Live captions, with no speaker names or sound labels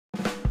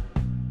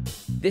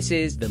This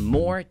is the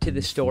More to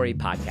the Story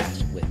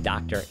podcast with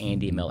Dr.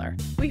 Andy Miller.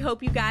 We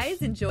hope you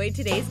guys enjoyed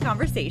today's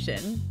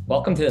conversation.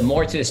 Welcome to the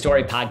More to the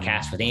Story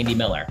podcast with Andy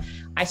Miller.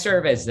 I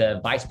serve as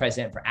the Vice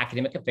President for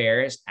Academic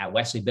Affairs at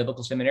Wesleyan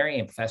Biblical Seminary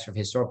and Professor of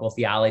Historical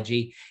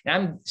Theology. And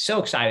I'm so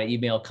excited that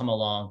you've been able to come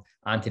along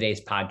on today's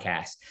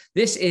podcast.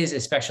 This is a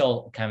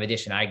special kind of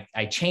edition.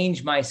 I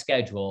changed my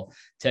schedule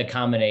to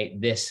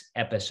accommodate this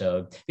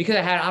episode because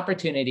I had an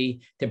opportunity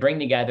to bring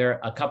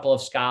together a couple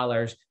of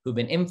scholars who've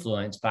been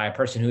influenced by a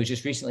person who was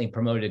just recently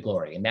promoted to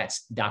glory, and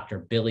that's Dr.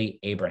 Billy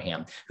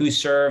Abraham, who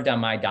served on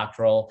my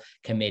doctoral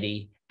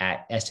committee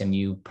at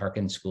SMU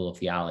Perkins School of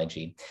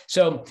Theology.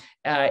 So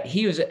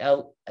he was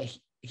a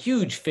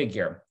huge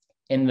figure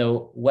in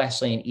the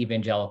Wesleyan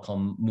evangelical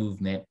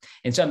movement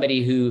and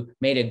somebody who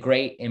made a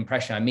great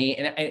impression on me.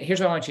 And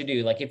here's what I want you to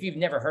do. Like, if you've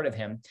never heard of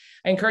him,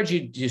 I encourage you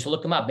to just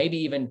look him up, maybe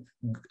even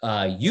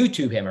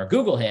YouTube him or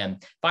Google him,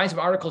 find some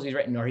articles he's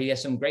written, or he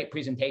has some great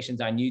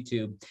presentations on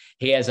YouTube.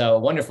 He has a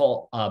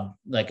wonderful,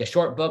 like a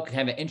short book,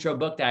 kind of an intro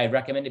book that I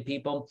recommend to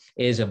people,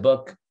 is a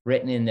book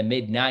written in the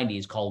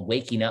mid-90s called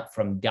Waking Up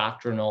from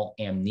Doctrinal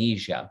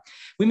Amnesia.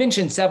 We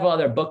mentioned several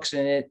other books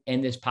in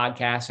this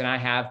podcast, and I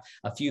have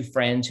a few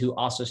friends who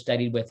also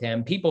studied with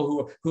him,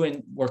 people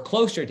who were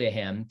closer to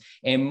him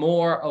and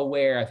more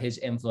aware of his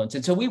influence.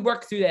 And so we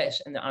worked through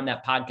this on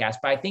that podcast,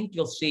 but I think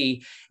you'll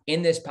see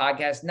in this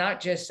podcast,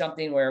 not just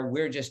something where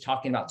we're just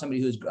talking about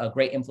somebody who's a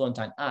great influence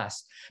on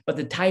us, but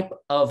the type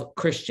of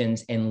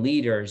Christians and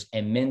leaders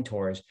and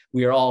mentors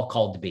we are all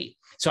called to be.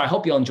 So I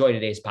hope you'll enjoy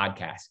today's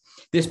podcast.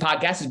 This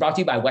podcast is brought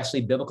to you by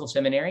Wesleyan Biblical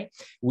Seminary.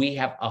 We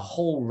have a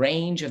whole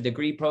range of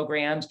degree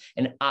programs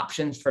and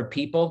options for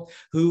people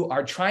who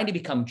are trying to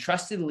become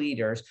trusted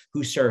leaders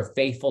who serve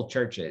faithful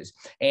churches.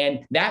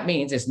 And that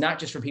means it's not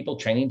just for people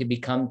training to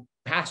become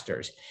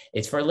pastors.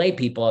 It's for lay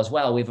people as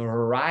well. We have a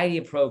variety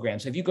of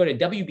programs. So if you go to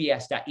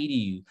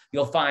wbs.edu,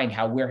 you'll find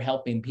how we're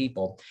helping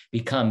people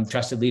become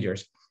trusted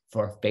leaders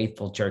for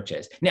faithful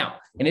churches. Now,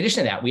 in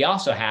addition to that, we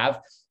also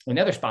have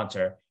another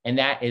sponsor, and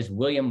that is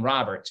William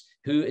Roberts,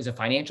 who is a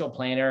financial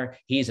planner.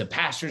 He's a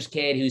pastor's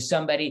kid, who's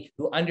somebody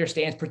who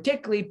understands,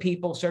 particularly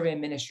people serving in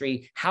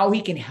ministry, how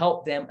he can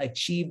help them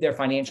achieve their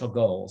financial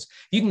goals.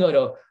 You can go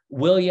to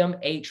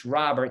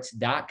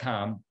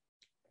williamhroberts.com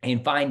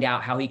and find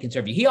out how he can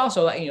serve you. He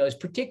also, is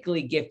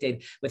particularly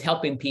gifted with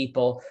helping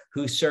people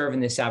who serve in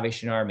the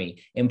Salvation Army,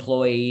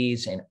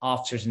 employees and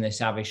officers in the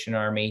Salvation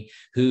Army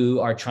who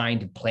are trying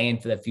to plan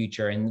for the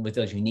future and with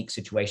those unique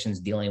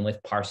situations, dealing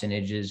with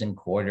parsonages and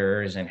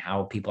quarters and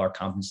how people are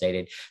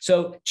compensated.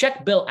 So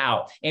check Bill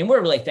out. And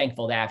we're really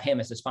thankful to have him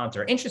as a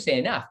sponsor. Interesting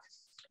enough,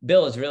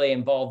 Bill is really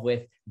involved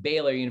with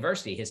Baylor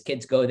University. His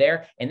kids go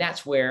there, and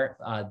that's where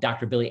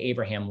Dr. Billy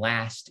Abraham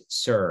last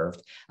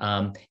served.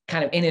 Kind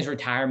of in his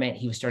retirement,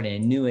 he was starting a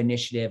new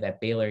initiative at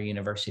Baylor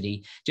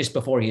University just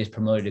before he was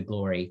promoted to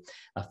glory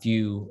a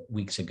few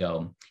weeks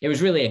ago. It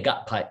was really a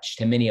gut punch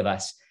to many of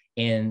us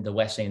in the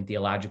Wesleyan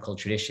theological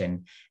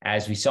tradition,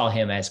 as we saw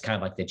him as kind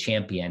of like the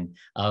champion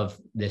of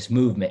this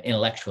movement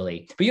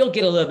intellectually. But you'll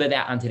get a little bit of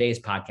that on today's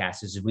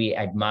podcast as we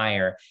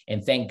admire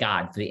and thank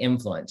God for the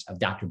influence of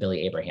Dr.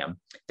 Billy Abraham.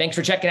 Thanks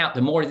for checking out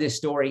the More to This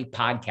Story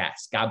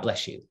podcast. God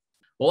bless you.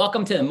 Well,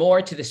 welcome to the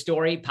More to the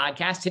Story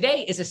podcast.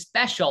 Today is a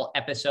special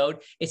episode.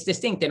 It's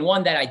distinct and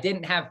one that I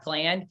didn't have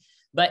planned,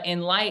 but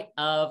in light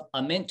of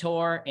a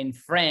mentor and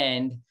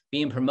friend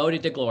being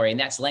promoted to glory, and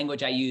that's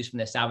language I use from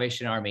the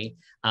Salvation Army,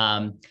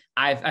 I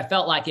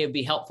felt like it would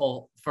be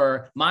helpful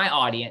for my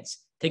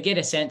audience to get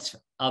a sense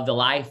of the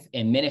life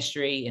and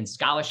ministry and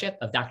scholarship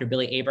of Dr.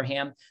 Billy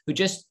Abraham, who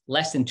just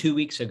less than 2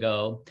 weeks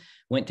ago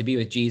went to be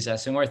with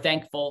Jesus. And we're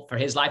thankful for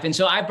his life. And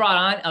so I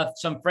brought on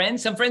some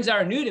friends that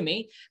are new to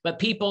me, but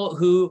people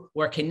who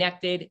were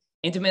connected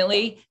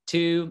intimately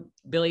to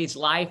Billy's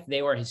life.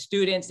 They were his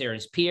students, they were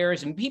his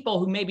peers, and people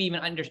who maybe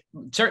even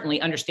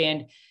certainly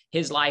understand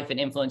his life and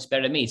influence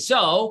better than me.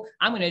 So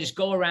I'm going to just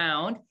go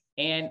around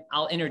and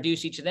I'll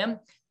introduce each of them.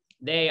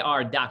 They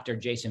are Dr.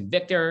 Jason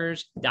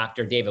Vickers,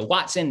 Dr. David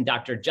Watson,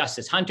 Dr.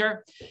 Justus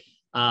Hunter.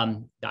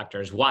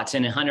 Doctors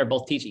Watson and Hunter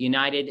both teach at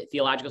United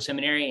Theological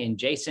Seminary, and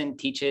Jason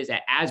teaches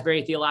at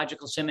Asbury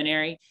Theological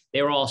Seminary.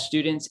 They were all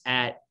students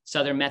at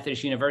Southern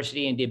Methodist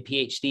University and did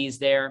PhDs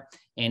there.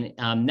 And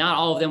not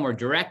all of them were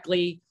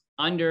directly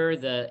under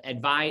the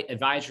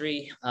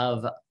advisory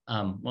of,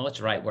 what's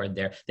the right word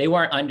there? They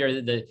weren't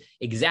under the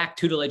exact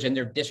tutelage in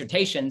their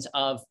dissertations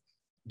of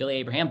Billy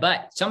Abraham,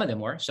 but some of them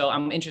were. So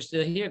I'm interested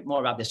to hear more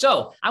about this.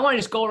 So I want to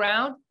just go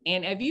around,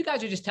 and if you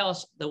guys would just tell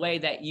us the way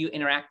that you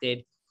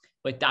interacted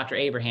with Dr.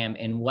 Abraham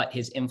and what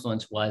his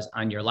influence was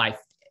on your life,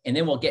 and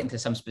then we'll get into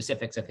some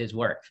specifics of his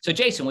work. So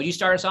Jason, would you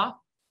start us off?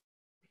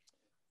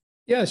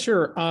 Yeah,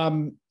 sure.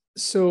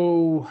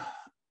 So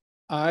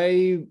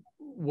I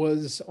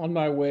was on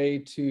my way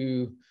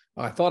to,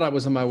 I thought I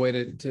was on my way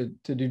to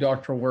do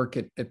doctoral work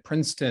at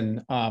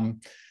Princeton.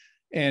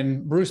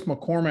 And Bruce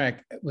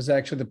McCormack was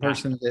actually the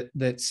person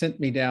that sent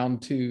me down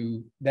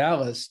to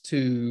Dallas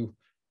to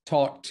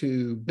talked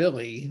to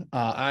Billy.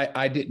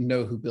 I didn't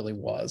know who Billy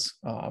was,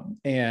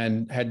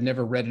 and had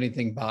never read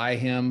anything by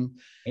him.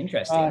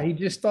 Interesting. He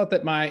just thought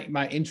that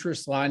my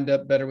interests lined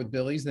up better with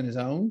Billy's than his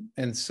own.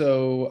 And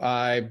so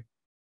I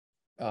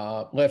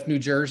left New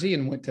Jersey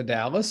and went to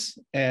Dallas,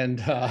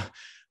 and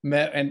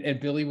met, and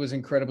Billy was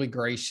incredibly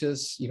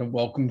gracious,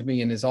 welcomed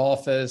me in his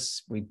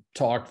office. We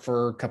talked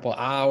for a couple of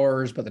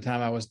hours. By the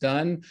time I was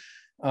done,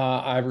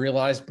 I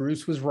realized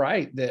Bruce was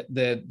right, that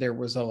there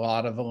was a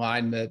lot of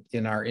alignment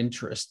in our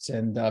interests.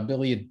 And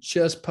Billy had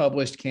just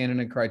published Canon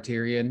and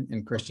Criterion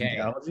in Christian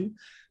Theology.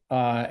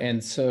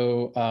 And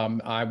so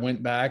I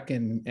went back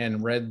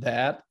and read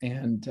that,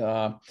 and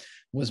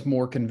was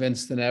more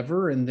convinced than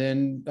ever. And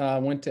then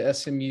went to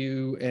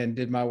SMU and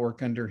did my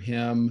work under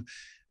him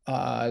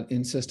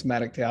in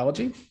systematic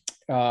theology.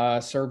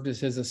 Served as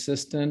his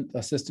assistant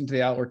to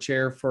the Outler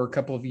Chair for a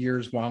couple of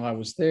years while I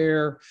was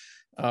there,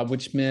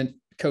 which meant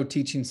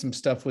co-teaching some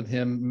stuff with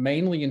him,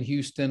 mainly in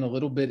Houston, a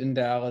little bit in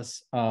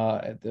Dallas,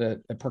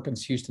 at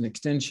Perkins Houston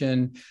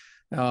Extension.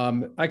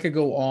 I could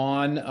go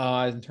on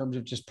in terms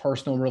of just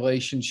personal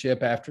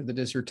relationship. After the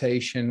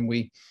dissertation,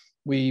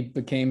 we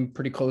became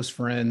pretty close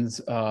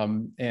friends,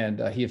 and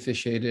he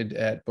officiated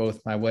at both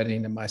my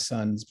wedding and my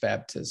son's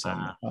baptism.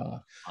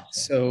 Awesome.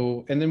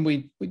 So, and then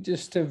we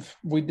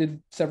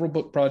did several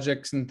book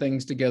projects and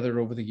things together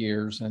over the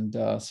years,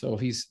 and so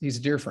he's a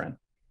dear friend.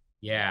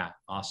 Yeah,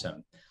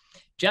 awesome.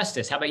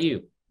 Justus, how about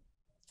you?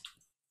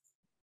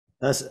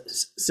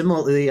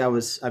 Similarly,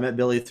 I met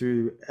Billy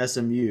through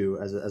SMU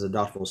as a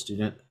doctoral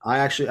student. I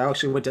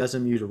actually went to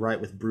SMU to write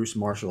with Bruce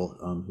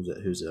Marshall,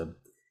 who's a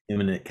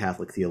eminent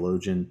Catholic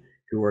theologian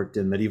who worked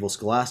in medieval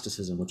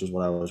scholasticism, which is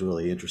what I was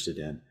really interested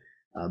in.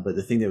 But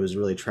the thing that was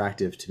really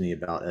attractive to me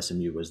about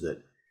SMU was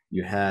that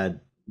you had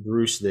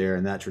Bruce there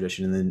in that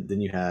tradition, and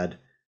then you had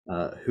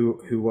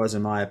who was,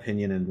 in my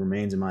opinion, and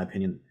remains in my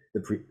opinion,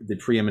 the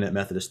preeminent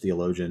Methodist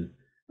theologian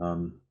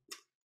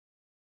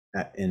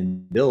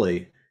in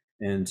Billy.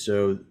 And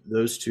so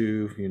those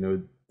two,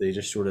 they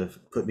just sort of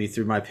put me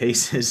through my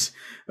paces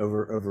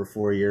over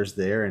 4 years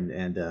there,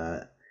 and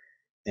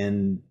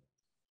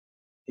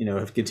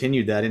have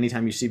continued that.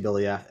 Anytime you see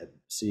Billy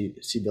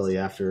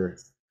after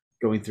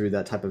going through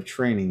that type of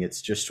training,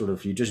 it's just sort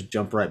of, you just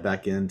jump right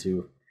back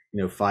into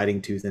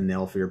fighting tooth and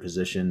nail for your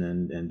position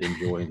and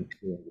enjoying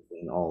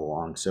everything all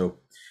along. So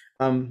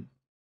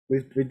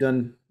we've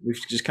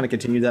just kind of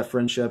continued that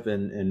friendship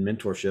and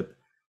mentorship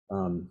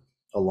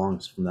along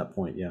from that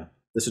point. Yeah.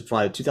 This was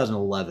probably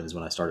 2011 is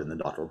when I started in the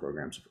doctoral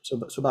program.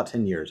 So about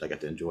 10 years I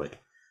got to enjoy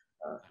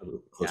a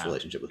close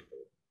relationship with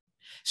Billy.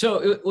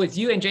 So with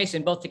you and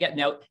Jason both together,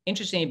 now,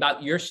 interesting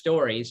about your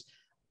stories,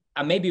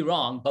 I may be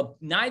wrong, but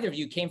neither of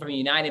you came from a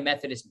United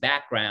Methodist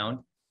background,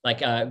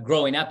 like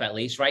growing up at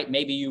least, right?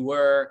 Maybe you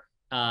were,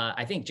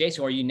 I think,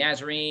 Jason, were you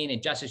Nazarene,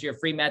 and Justus, you're a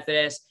Free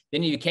Methodist,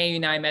 then you became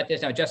United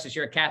Methodist, now Justus,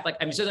 you're a Catholic.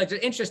 I mean, so like an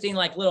interesting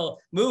like little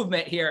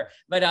movement here,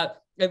 but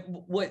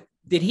was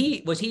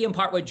he in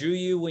part what drew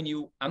you when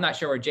I'm not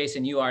sure where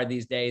Jason you are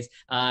these days,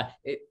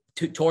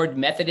 toward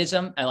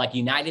Methodism, like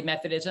United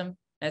Methodism in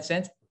that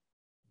sense?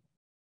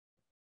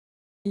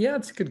 Yeah,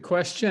 it's a good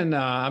question.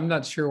 I'm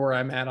not sure where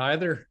I'm at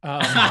either.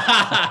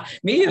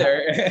 Me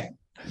either.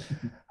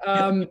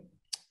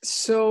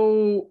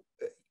 So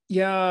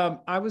yeah,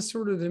 I was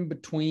sort of in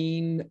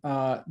between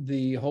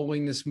the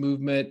holiness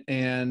movement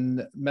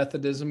and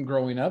Methodism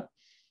growing up.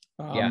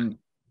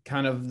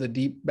 Kind of the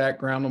deep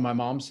background on my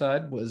mom's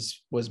side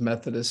was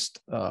Methodist,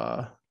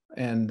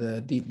 and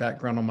the deep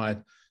background on my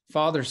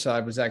father's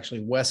side was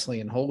actually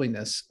Wesleyan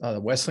holiness, the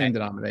Wesleyan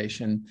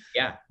denomination.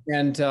 Yeah.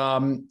 And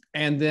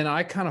then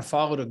I kind of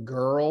followed a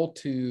girl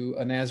to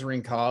a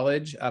Nazarene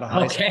college out of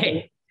high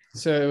school.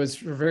 So it was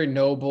very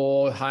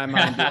noble,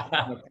 high-minded,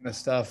 kind of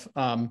stuff.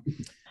 And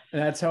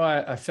that's how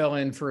I fell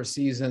in for a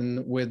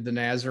season with the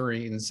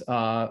Nazarenes.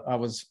 I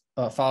was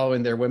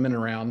following their women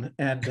around,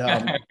 and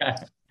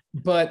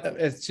but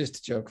it's just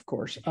a joke, of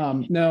course.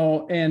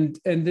 No, and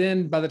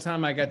then by the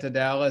time I got to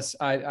Dallas,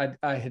 I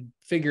had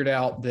figured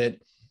out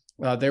that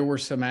there were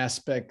some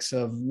aspects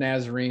of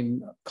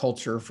Nazarene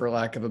culture, for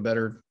lack of a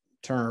better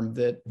term,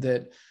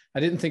 that I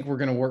didn't think were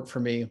going to work for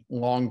me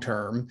long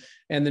term.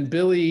 And then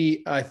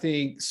Billy, I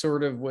think,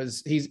 sort of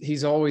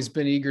he's always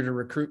been eager to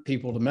recruit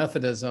people to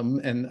Methodism,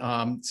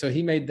 and so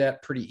he made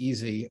that pretty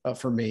easy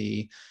for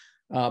me.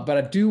 But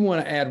I do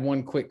want to add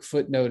one quick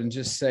footnote and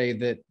just say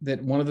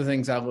that one of the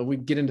things we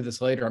get into this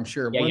later, I'm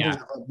sure. One of the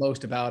things I loved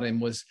most about him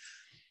was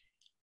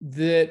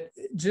that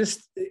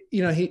just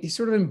he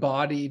sort of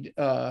embodied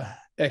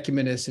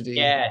ecumenicity.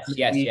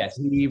 Yes.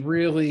 He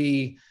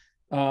really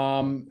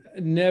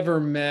never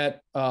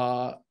met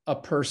a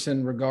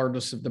person,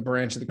 regardless of the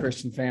branch of the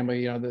Christian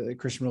family, the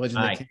Christian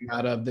religion they came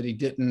out of, that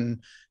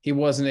he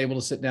wasn't able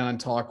to sit down and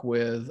talk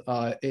with.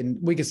 And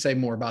we could say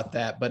more about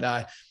that,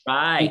 but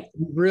he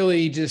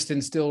really just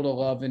instilled a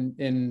love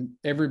in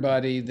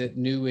everybody that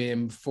knew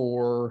him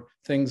for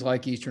things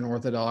like Eastern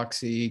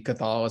Orthodoxy,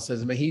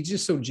 Catholicism. But he's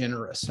just so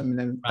generous. I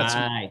mean,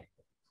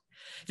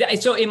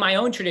 So in my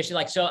own tradition,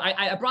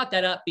 I brought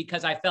that up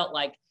because I felt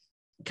like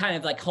kind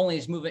of like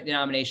holiness movement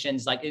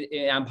denominations. Like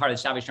I'm part of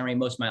the Salvation Army.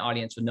 Most of my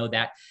audience would know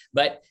that.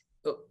 But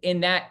in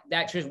that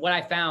church, what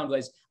I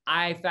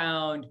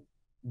found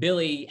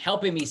Billy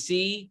helping me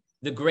see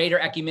the greater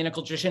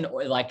ecumenical tradition,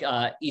 or like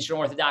Eastern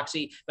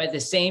Orthodoxy, but at the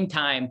same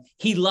time,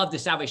 he loved the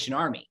Salvation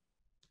Army.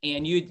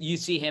 And you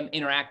see him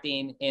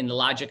interacting in the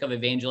logic of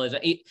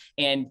evangelism.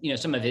 And,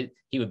 some of it,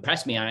 he would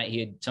press me on it.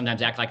 He would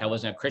sometimes act like I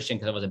wasn't a Christian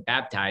because I wasn't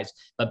baptized.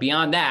 But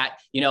beyond that,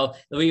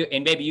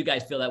 and maybe you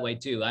guys feel that way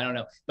too. I don't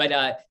know.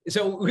 But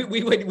so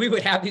we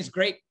would have these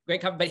great,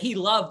 but he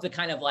loved the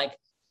kind of like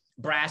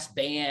brass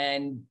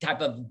band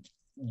type of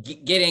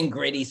getting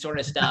gritty sort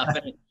of stuff.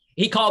 And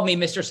he called me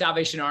Mr.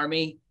 Salvation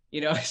Army.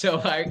 So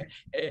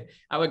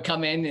I would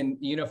come in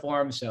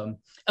uniform. So,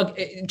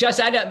 okay,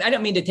 Justin, I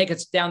don't mean to take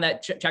us down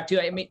that track too.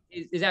 I mean,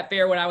 is that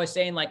fair? What I was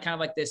saying, like kind of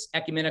like this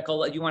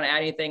ecumenical. You want to add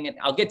anything? And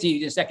I'll get to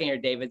you in a second here,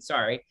 David.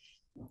 Sorry.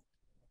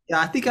 Yeah,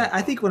 I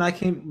think when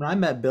I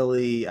met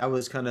Billy,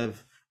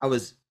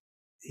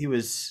 he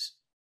was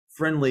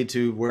friendly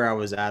to where I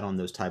was at on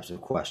those types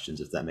of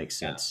questions, if that makes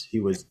sense.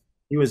 Yeah.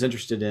 He was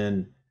interested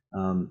in.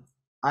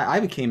 I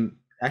became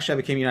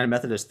United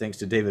Methodist thanks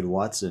to David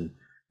Watson.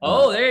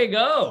 Oh, there you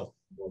go.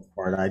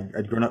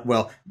 I'd grown up,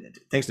 well,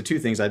 thanks to two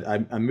things. I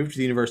moved to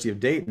the University of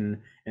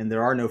Dayton, and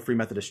there are no Free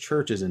Methodist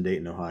churches in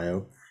Dayton,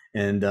 Ohio.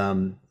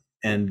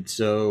 And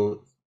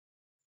so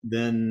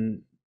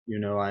then,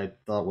 I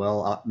thought,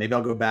 well, maybe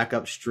I'll go back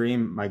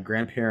upstream. My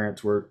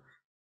grandparents were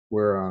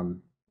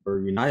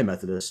United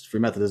Methodist. Free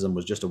Methodism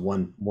was just a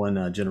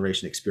one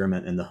generation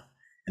experiment in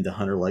the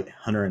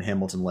Hunter and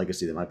Hamilton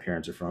legacy that my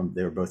parents are from.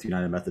 They were both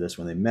United Methodist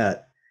when they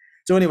met.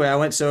 So anyway, I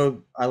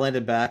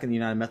landed back in the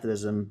United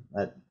Methodism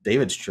at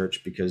David's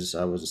church because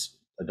I was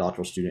a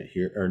doctoral student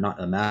here, or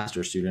not a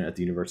master's student at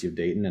the University of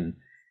Dayton.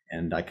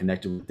 And I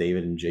connected with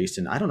David and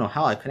Jason. I don't know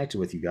how I connected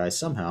with you guys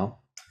somehow,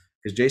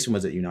 because Jason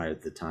was at United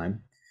at the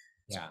time.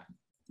 Yeah.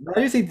 But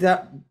I do think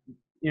that,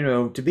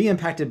 to be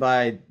impacted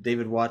by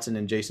David Watson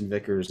and Jason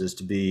Vickers is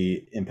to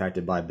be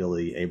impacted by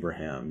Billy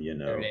Abraham,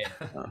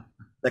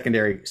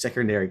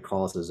 secondary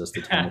causes, as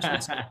the Thomas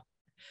would say.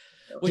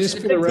 Just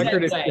for the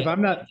record, if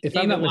I'm not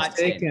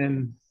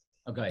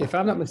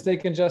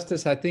mistaken,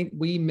 Justus, I think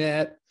we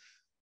met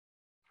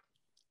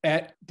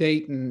at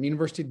Dayton,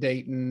 University of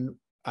Dayton,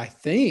 I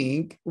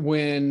think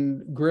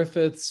when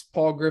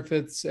Paul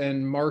Griffiths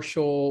and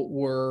Marshall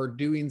were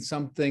doing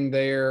something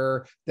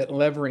there that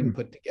Levering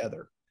put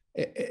together.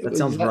 That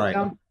sounds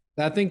right.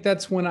 I think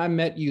that's when I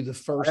met you the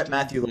first time.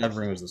 Matthew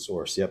Levering was the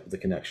source. Yep. The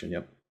connection.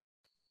 Yep.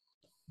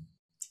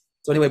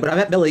 So anyway, but I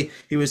met Billy.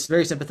 He was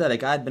very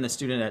sympathetic. I had been a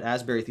student at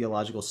Asbury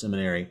Theological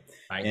Seminary,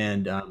 right.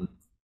 And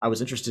I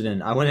went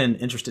in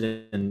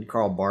interested in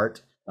Karl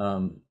Barth.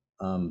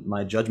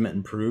 My judgment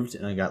improved,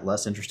 and I got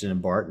less interested in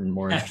Barth and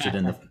more interested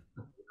in the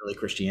early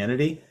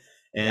Christianity.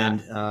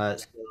 And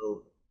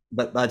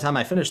but by the time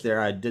I finished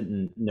there, I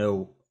didn't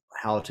know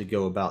how to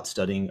go about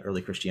studying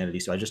early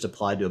Christianity. So I just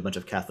applied to a bunch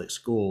of Catholic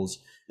schools,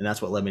 and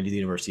that's what led me to the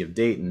University of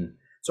Dayton.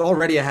 So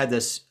already I had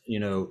this,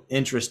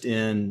 interest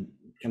in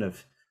kind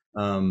of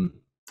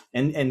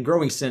and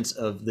growing sense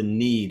of the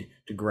need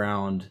to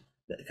ground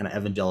that kind of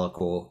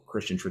evangelical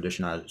Christian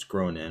tradition I was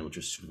growing in, which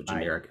was sort of a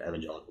generic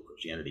evangelical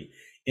Christianity,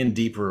 in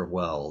deeper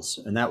wells.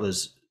 And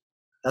that's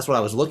what I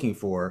was looking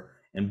for.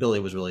 And Billy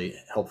was really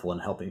helpful in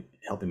helping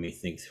me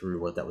think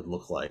through what that would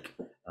look like,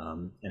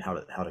 and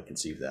how to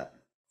conceive that.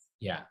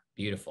 Yeah,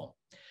 beautiful.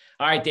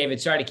 All right,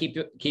 David. Sorry to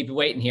keep you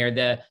waiting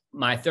here.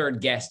 My third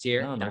guest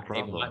here, Dr.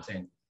 David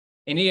Watson.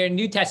 And you're a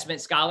New Testament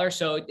scholar,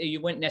 so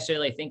you wouldn't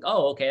necessarily think,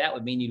 oh, okay, that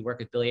would mean you'd work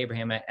with Billy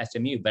Abraham at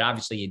SMU, but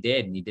obviously you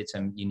did, and you did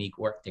some unique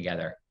work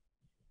together.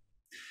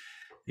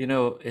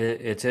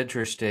 It's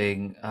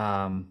interesting.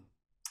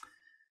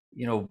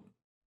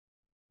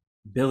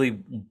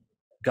 Billy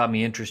got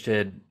me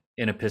interested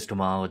in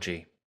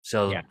epistemology.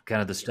 So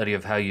kind of the study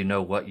of how you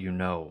know what you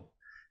know.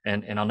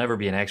 And I'll never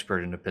be an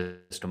expert in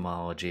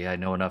epistemology. I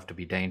know enough to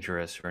be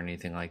dangerous or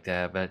anything like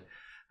that, but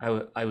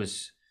I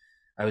was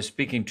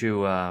speaking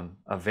to a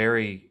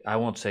very, I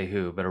won't say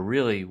who, but a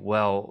really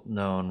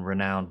well-known,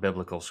 renowned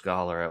biblical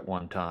scholar at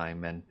one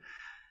time.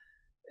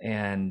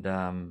 And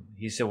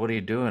he said, "What are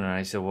you doing?" And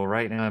I said, "Well,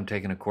 right now I'm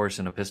taking a course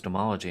in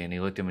epistemology." And he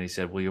looked at me and he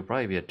said, "Well, you'll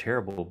probably be a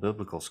terrible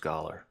biblical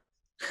scholar."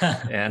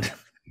 and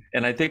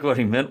I think what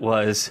he meant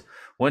was,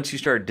 once you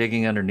start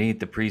digging underneath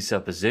the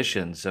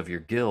presuppositions of your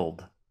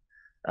guild,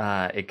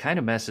 it kind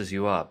of messes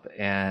you up.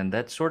 And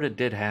that sort of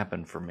did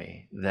happen for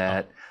me,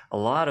 that a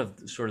lot of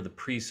sort of the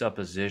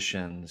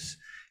presuppositions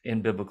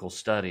in biblical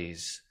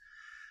studies,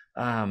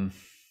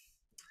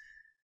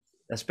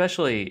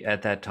 especially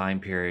at that time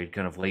period,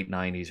 kind of late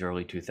 90s,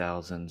 early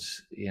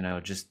 2000s,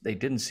 just they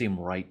didn't seem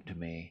right to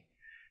me.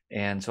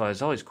 And so I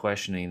was always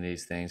questioning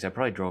these things. I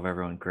probably drove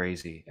everyone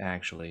crazy,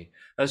 actually.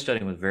 I was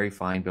studying with a very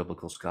fine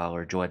biblical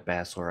scholar, Joette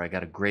Bassler. I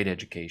got a great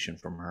education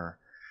from her.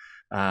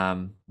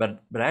 But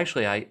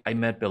actually, I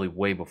met Billy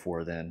way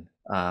before then.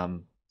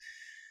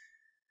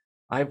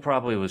 I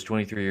probably was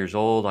 23 years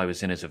old. I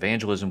was in his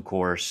evangelism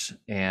course,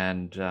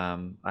 and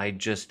I had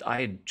just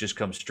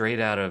come straight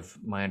out of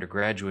my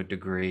undergraduate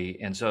degree,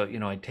 and so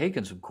I'd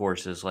taken some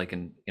courses like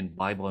in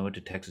Bible. I went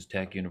to Texas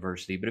Tech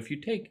University, but if you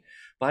take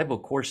Bible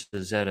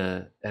courses at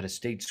a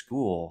state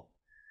school,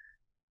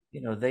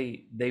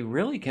 they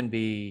really can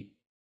be,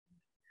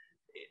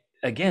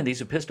 again,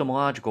 these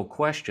epistemological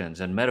questions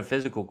and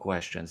metaphysical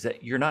questions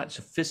that you're not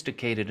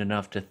sophisticated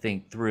enough to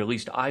think through. At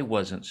least I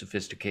wasn't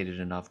sophisticated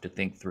enough to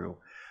think through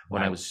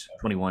when I was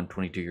 21,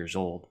 22 years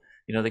old.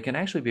 They can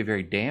actually be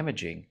very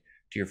damaging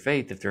to your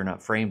faith if they're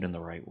not framed in the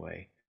right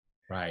way.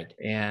 Right.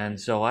 And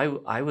so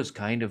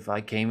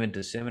I came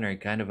into seminary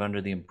kind of under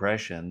the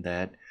impression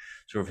that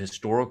sort of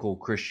historical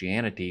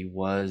Christianity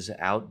was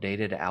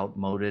outdated,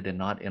 outmoded, and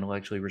not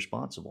intellectually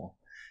responsible.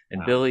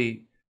 And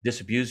Billy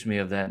disabused me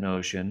of that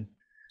notion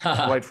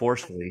quite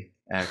forcefully,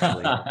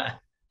 actually.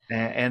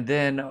 And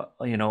then,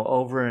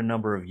 over a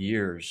number of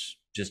years,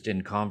 just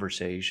in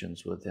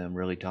conversations with him,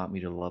 really taught me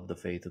to love the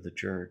faith of the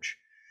church.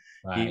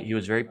 Right. He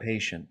was very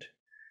patient,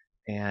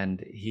 and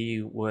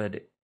he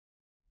would,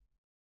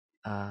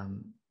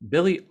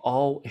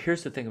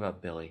 here's the thing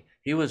about Billy.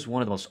 He was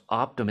one of the most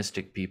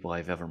optimistic people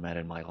I've ever met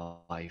in my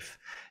life.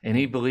 And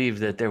he believed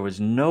that there was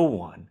no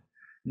one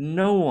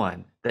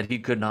that he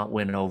could not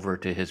win over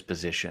to his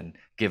position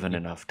given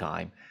enough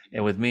time.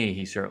 And with me,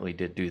 he certainly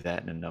did do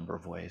that in a number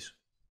of ways.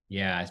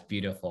 Yeah, it's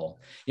beautiful.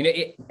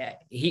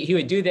 He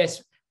would do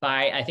this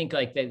by, I think,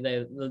 like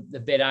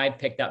the bit I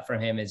picked up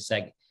from him is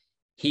like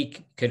he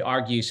could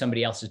argue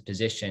somebody else's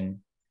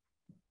position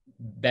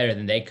better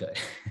than they could.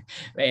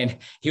 And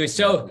he was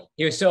so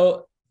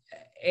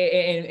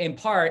in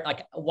part,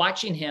 like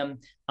watching him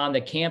on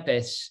the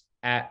campus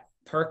at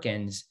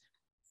Perkins,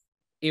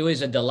 it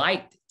was a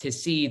delight to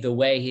see the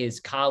way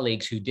his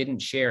colleagues who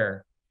didn't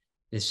share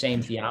the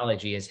same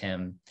theology as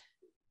him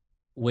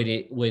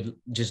would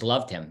just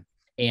loved him,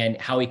 and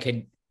how he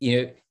could,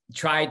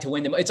 try to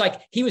win them. It's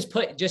like he was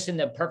put just in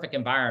the perfect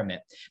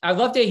environment. I'd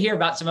love to hear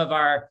about some of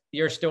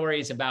your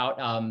stories about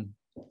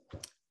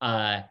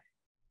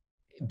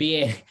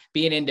being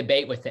in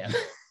debate with him.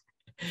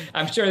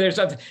 I'm sure there's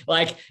something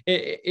like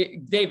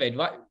David.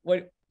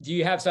 What do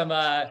you have some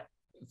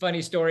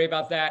funny story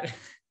about that?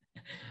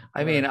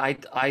 I mean,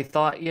 I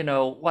thought,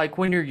 like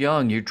when you're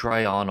young, you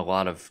try on a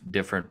lot of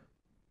different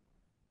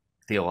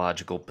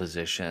theological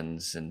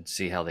positions and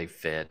see how they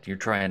fit. You're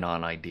trying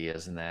on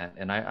ideas and that.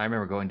 And I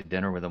remember going to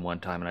dinner with him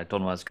one time, and I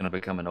told him I was going to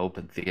become an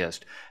open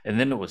theist. And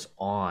then it was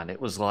on. It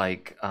was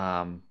like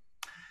the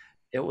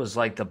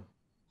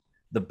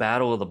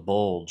Battle of the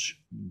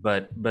Bulge,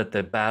 but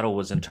the battle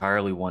was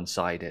entirely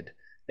one-sided.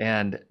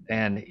 And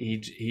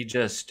he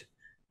just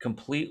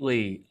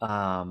completely,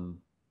 I'll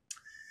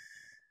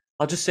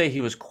just say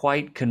he was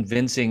quite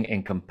convincing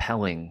and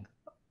compelling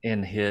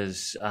in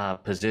his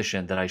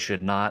position that I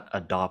should not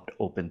adopt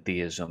open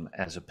theism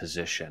as a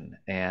position.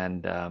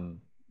 And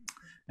I'm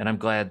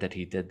glad that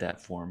he did that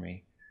for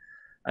me.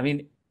 I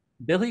mean,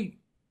 Billy,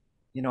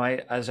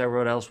 as I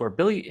wrote elsewhere,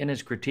 Billy in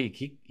his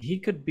critique, he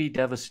could be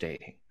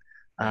devastating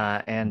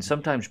and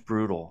sometimes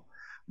brutal.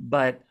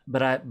 But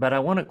I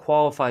want to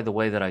qualify the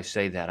way that I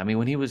say that. I mean,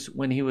 when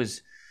he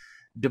was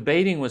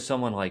debating with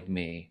someone like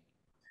me,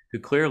 who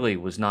clearly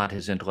was not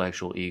his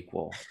intellectual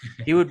equal,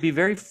 he would be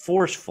very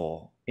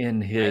forceful in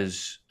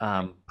his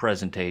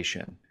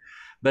presentation.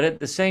 But at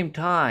the same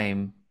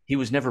time, he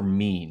was never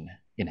mean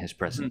in his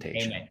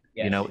presentation. Amen.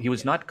 Yes. He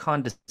was not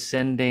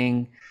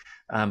condescending.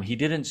 He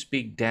didn't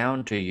speak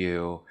down to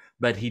you,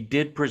 but he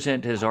did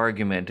present his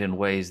argument in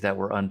ways that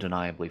were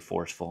undeniably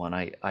forceful. And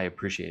I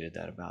appreciated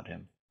that about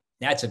him.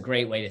 That's a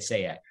great way to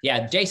say it.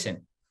 Yeah,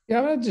 Jason.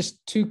 Yeah,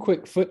 just two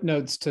quick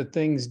footnotes to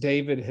things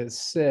David has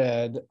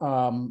said.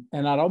 And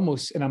I'm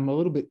a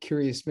little bit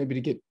curious maybe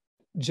to get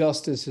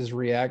Justus's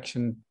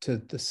reaction to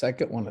the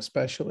second one,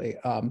 especially.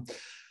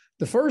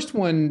 The first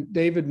one,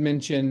 David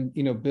mentioned,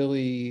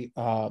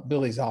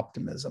 Billy's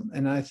optimism.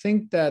 And I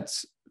think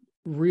that's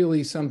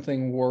really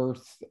something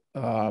worth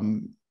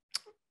saying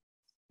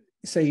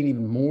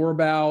even more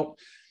about.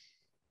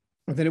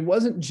 That it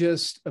wasn't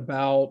just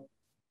about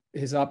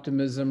his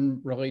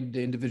optimism related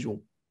to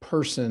individual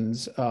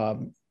persons,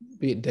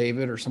 be it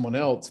David or someone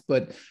else,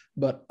 but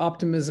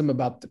optimism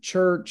about the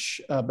church,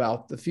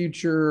 about the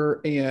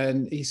future.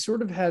 And he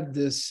sort of had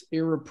this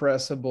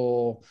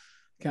irrepressible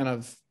kind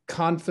of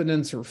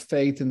confidence or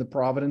faith in the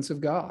providence of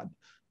God,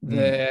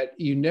 that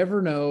you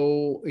never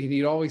know.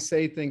 He'd always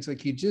say things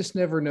like, you just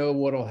never know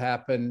what'll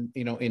happen,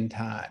 in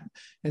time.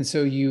 And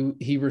so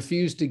he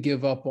refused to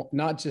give up,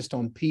 not just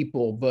on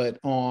people, but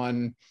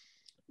on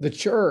the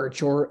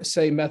church, or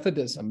say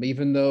Methodism,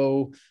 even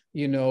though,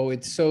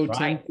 it's so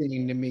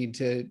tempting to me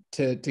to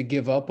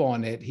give up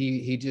on it.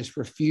 He just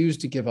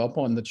refused to give up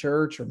on the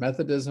church or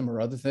Methodism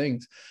or other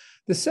things.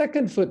 The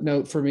second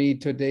footnote for me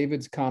to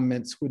David's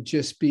comments would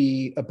just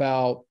be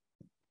about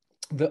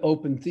the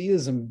open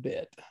theism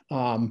bit.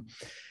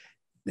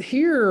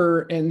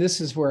 Here, and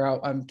this is where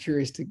I'm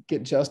curious to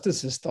get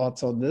Justus's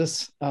thoughts on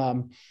this.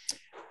 One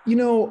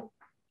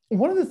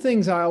of the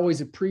things I always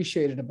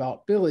appreciated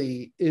about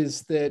Billy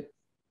is that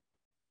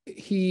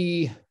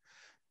he,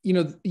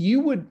 you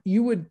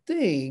would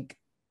think,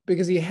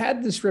 because he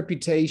had this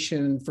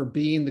reputation for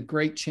being the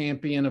great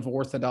champion of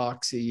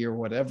orthodoxy or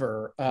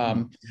whatever.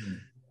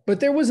 But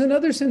there was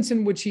another sense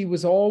in which he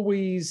was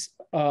always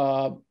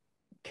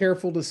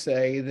careful to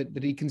say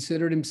that he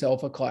considered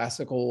himself a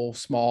classical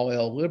small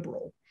L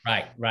liberal.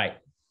 Right.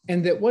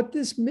 And that what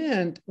this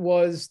meant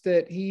was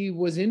that he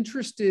was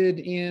interested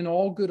in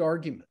all good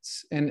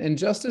arguments. And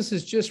Justus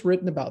has just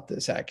written about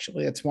this,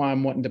 actually. That's why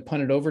I'm wanting to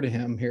punt it over to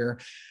him here.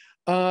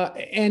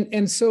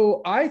 And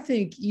so I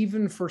think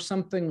even for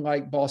something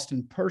like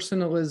Boston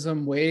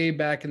personalism, way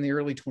back in the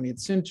early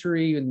 20th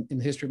century in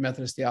the history of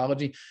Methodist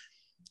theology,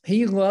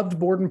 he loved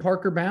Borden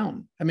Parker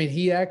Bound. I mean,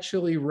 he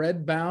actually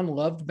read Bound,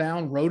 loved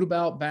Bound, wrote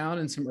about Bound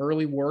in some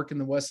early work in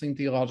the Wesleyan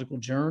Theological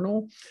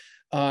Journal.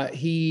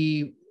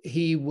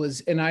 He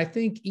was, and I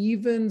think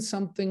even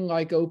something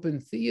like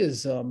open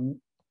theism,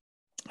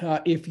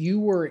 if you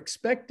were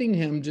expecting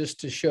him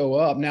just to show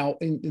up, now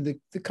in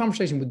the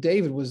conversation with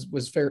David was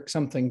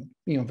something,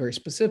 very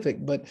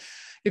specific, but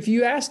if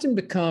you asked him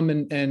to come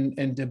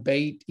and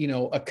debate,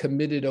 a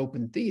committed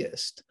open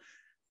theist,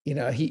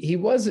 he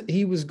was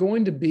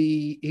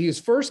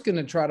first going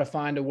to try to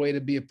find a way to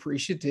be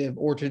appreciative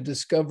or to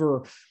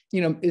discover,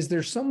 is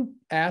there some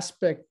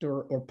aspect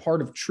or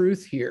part of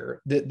truth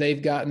here that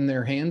they've gotten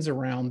their hands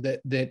around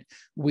that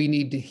we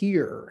need to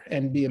hear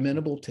and be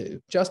amenable to?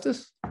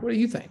 Justus, what do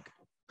you think?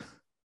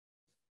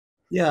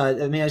 Yeah,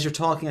 I mean, as you're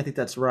talking, I think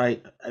that's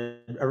right. I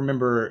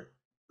remember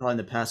probably in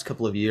the past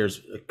couple of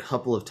years, a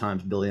couple of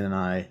times, Billy and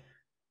I,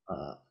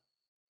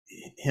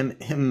 him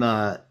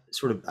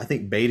sort of, I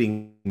think,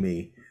 baiting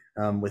me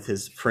with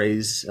his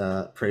praise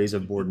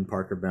of Borden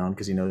Parker Bound,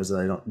 because he knows that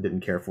I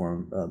didn't care for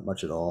him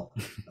much at all,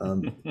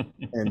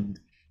 and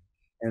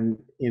in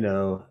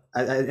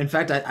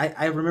fact,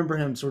 I remember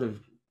him sort of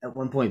at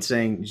one point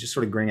saying, just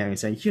sort of grinning at me,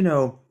 saying,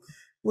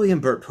 William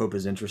Burt Pope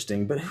is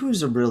interesting, but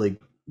who's a really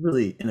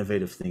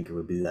innovative thinker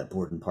would be that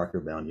Borden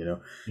Parker Bound,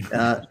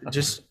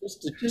 just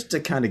to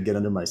kind of get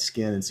under my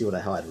skin and see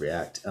how I'd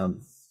react.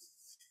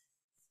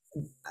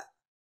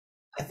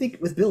 I think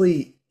with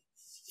Billy,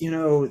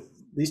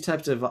 these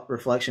types of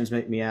reflections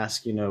make me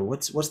ask,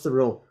 what was the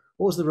real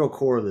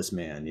core of this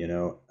man?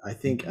 I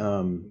think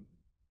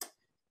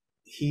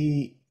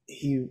he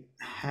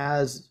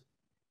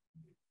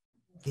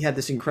had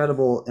this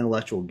incredible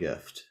intellectual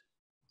gift.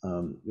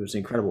 It was an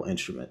incredible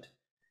instrument,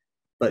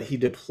 but he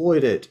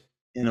deployed it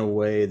in a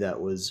way that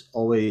was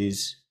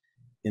always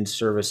in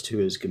service to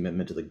his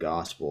commitment to the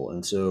gospel.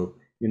 And so,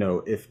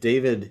 if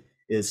David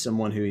is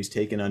someone who he's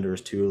taken under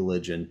his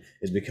tutelage,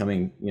 is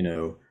becoming,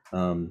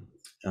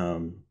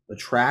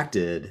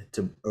 attracted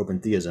to open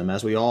theism,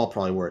 as we all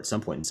probably were at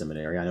some point in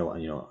seminary. I know,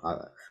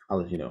 I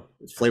was,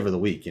 it's flavor of the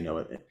week, when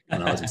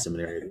I was in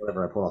seminary,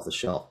 whatever I pull off the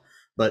shelf.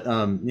 But,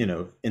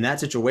 in that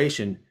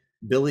situation,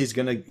 Billy's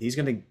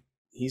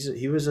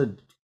he was a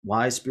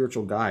wise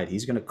spiritual guide.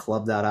 He's going to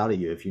club that out of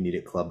you if you need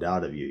it clubbed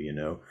out of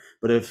you,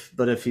 but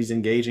if he's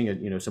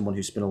engaging someone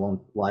who spent a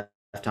long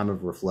lifetime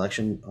of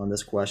reflection on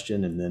this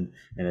question and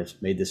has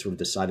made this sort of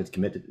decided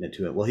commitment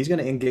to it, well, he's going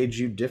to engage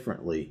you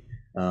differently.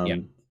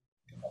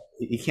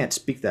 He can't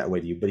speak that way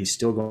to you, but he's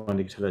still going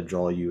to try to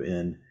draw you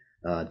in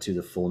to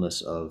the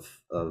fullness of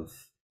the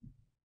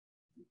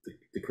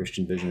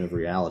Christian vision of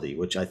reality,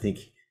 which I think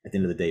at the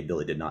end of the day,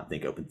 Billy did not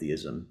think open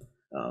theism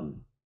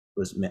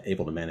was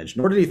able to manage,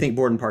 nor did he think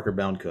Borden Parker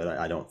Bound could.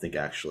 I don't think,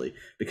 actually,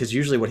 because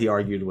usually what he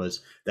argued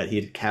was that he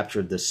had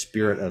captured the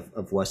spirit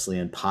of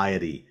Wesleyan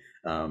piety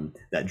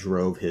that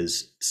drove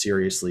his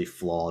seriously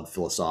flawed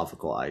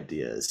philosophical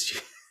ideas.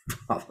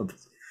 Probably.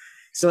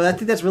 So I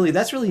think that's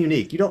really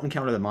unique. You don't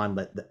encounter the mind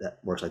that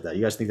works like that.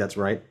 You guys think that's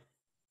right?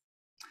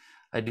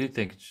 I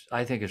think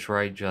it's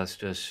right,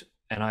 Justus.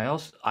 And I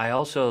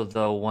also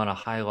though want to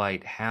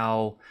highlight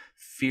how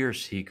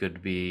fierce he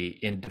could be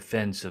in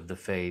defense of the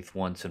faith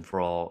once and for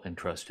all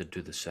entrusted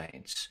to the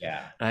saints.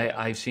 Yeah.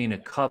 I've seen a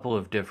couple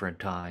of different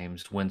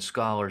times when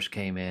scholars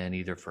came in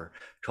either for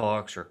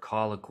talks or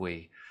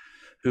colloquy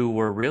who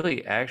were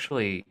really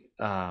actually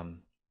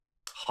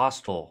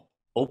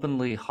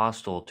openly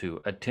hostile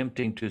to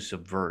attempting to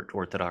subvert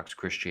Orthodox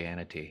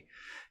Christianity.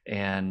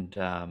 And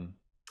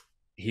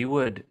he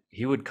would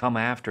come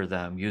after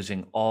them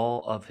using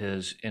all of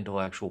his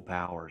intellectual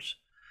powers.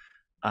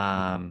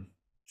 I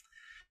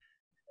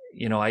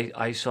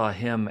saw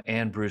him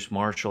and Bruce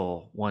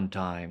Marshall one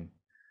time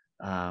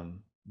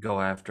go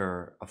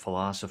after a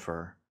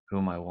philosopher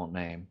whom I won't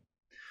name,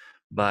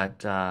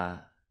 but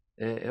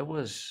it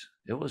was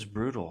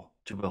brutal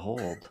to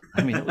behold.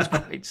 I mean, it was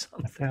quite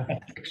something.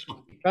 Actually.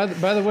 By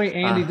the way,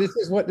 Andy, this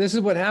is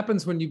what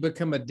happens when you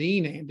become a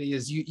dean. Andy,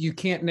 is you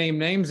can't name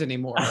names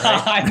anymore.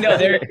 Right? I know.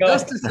 There it goes.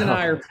 Justus and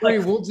I are free.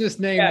 We'll just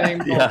name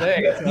names all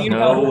day.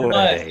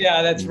 So.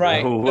 Yeah, that's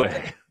right. No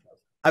way.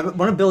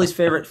 One of Billy's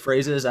favorite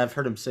phrases, I've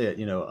heard him say it,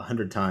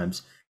 100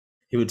 times.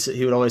 He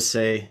would always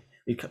say,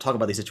 he'd talk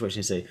about these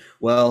situations. He'd say,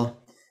 "Well,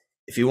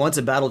 if he wants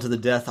a battle to the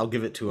death, I'll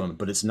give it to him,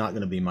 but it's not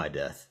going to be my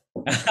death."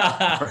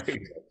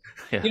 Right.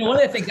 Yeah. One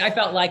of the things I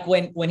felt like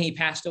when he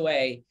passed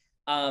away,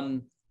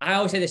 I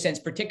always say this sense,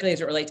 particularly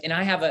as it relates, and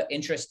I have an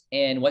interest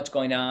in what's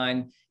going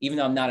on, even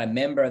though I'm not a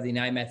member of the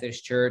United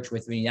Methodist Church,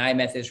 with the United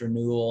Methodist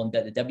Renewal and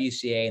the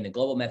WCA and the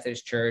Global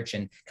Methodist Church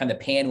and kind of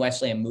the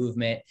Pan-Wesleyan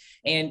movement,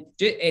 and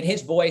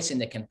his voice in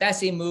the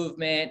confessing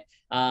movement,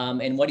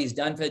 and what he's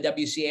done for the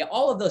WCA.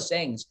 All of those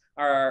things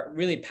are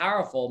really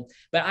powerful.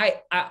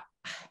 But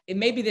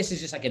maybe this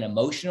is just like an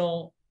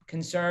emotional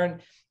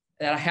concern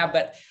that I have,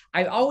 but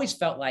I've always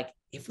felt like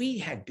if we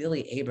had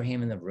Billy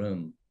Abraham in the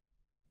room,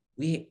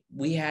 we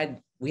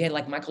had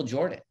like Michael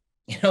Jordan,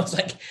 it's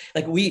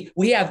like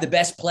we have the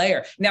best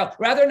player. Now,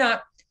 rather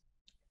not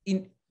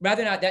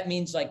that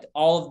means like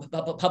all of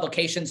the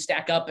publications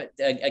stack up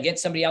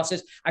against somebody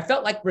else's. I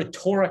felt like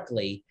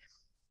rhetorically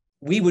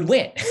we would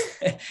win.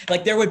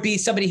 Like there would be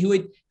somebody who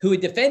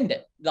would defend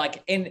it.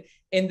 Like, and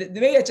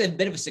maybe it's a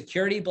bit of a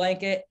security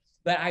blanket,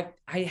 but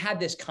I had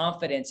this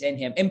confidence in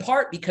him, in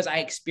part because I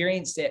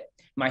experienced it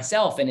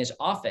myself in his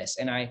office.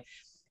 And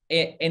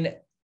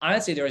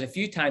honestly, there was a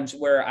few times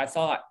where I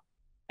thought,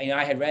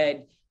 I had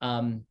read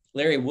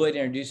Larry Wood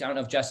introduced, I don't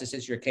know if Justus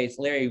is your case,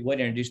 Larry Wood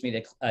introduced me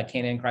to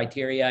canon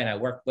criteria, and I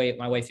worked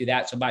my way through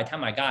that. So by the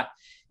time I got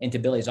into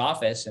Billy's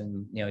office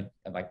and,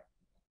 like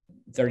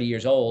 30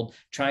 years old,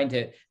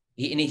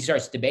 he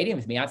starts debating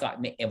with me, I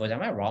thought,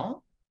 am I wrong?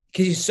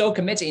 Because he's so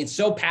committed and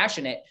so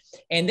passionate.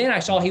 And then I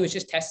saw he was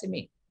just testing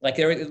me. Like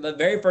the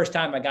very first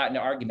time I got into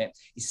argument,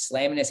 he's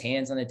slamming his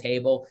hands on the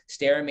table,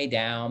 staring me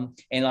down.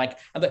 And like,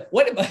 I'm like,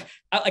 what?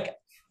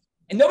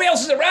 And nobody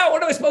else is around.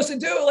 What am I supposed to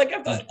do? Like,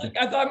 I thought,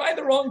 am I in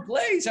the wrong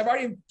place? I've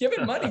already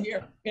given money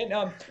here.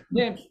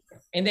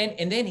 And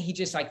then he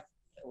just like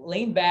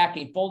leaned back.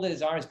 He folded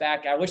his arms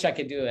back. I wish I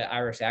could do an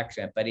Irish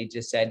accent, but he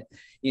just said,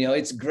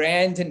 it's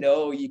grand to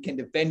know you can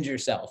defend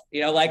yourself.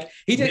 Like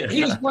he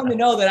just wanted to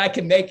know that I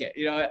can make it.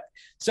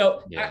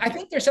 So yeah. I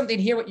think there's something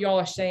here what you all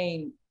are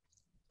saying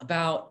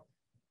about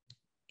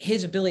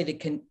his ability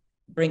to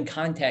bring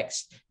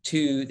context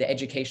to the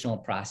educational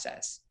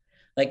process.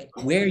 Like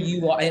where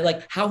you are,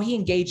 like how he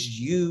engaged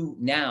you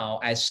now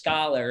as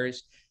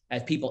scholars,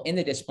 as people in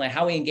the discipline,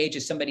 how he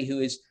engages somebody who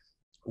is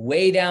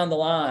way down the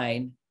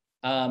line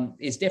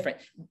is different.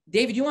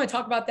 David, you want to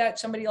talk about that?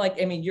 Somebody like,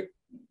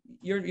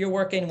 you're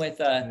working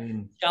with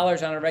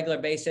scholars on a regular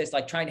basis,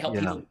 like trying to help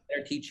people with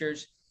their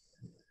teachers.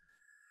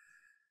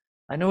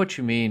 I know what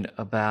you mean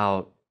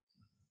about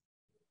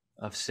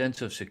a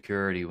sense of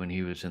security when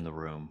he was in the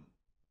room.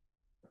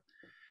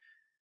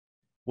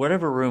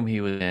 Whatever room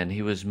he was in,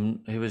 he was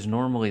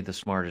normally the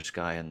smartest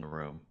guy in the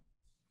room.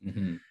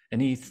 Mm-hmm.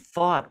 And he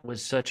thought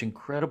with such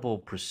incredible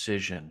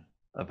precision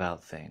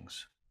about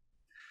things.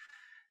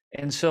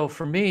 And so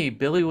for me,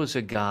 Billy was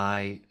a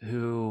guy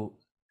who,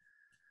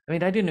 I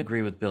didn't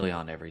agree with Billy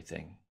on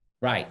everything.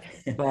 Right.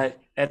 But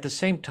at the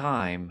same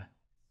time,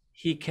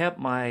 he kept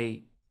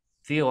my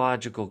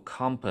theological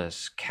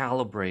compass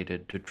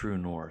calibrated to true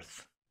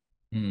north.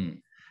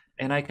 Mm.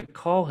 And I could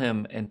call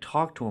him and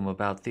talk to him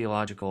about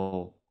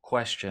theological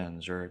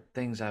questions or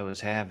things I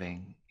was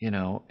having,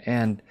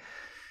 and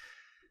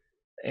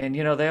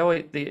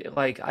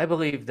I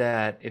believe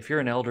that if you're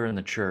an elder in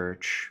the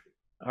church,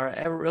 or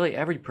really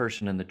every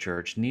person in the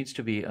church needs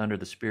to be under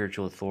the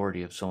spiritual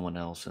authority of someone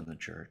else in the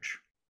church.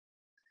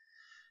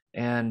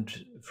 And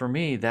for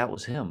me, that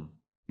was him.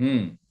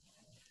 Mm.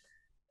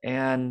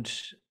 And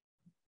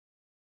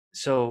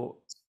so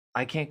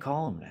I can't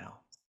call him now.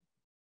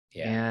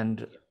 Yeah.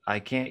 And I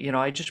can't,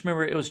 I just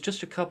remember it was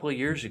just a couple of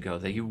years ago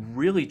that you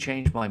really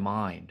changed my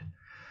mind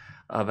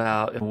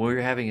about, and we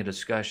were having a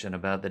discussion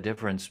about the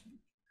difference,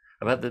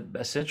 about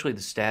essentially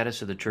the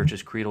status of the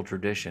church's creedal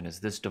tradition. Is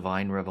this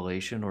divine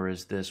revelation, or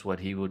is this what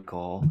he would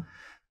call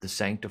the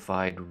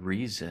sanctified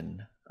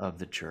reason of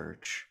the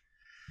church?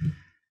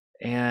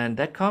 And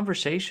that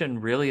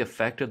conversation really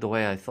affected the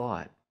way I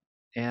thought.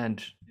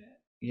 And,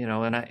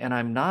 and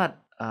I'm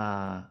not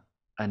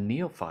a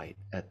neophyte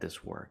at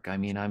this work.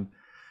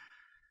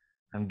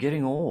 I'm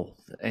getting old,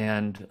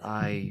 and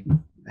I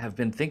have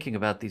been thinking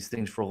about these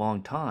things for a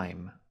long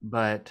time,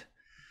 but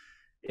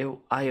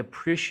I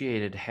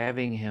appreciated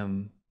having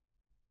him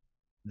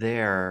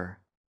there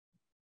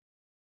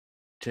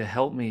to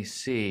help me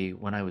see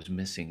when I was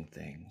missing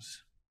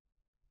things.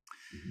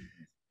 Mm-hmm.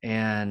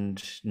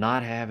 And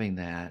not having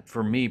that,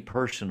 for me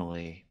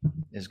personally,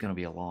 is going to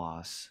be a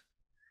loss.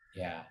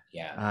 Yeah.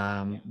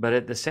 But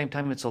at the same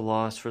time, it's a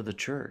loss for the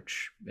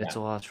church. It's a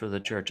loss for the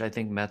church. I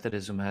think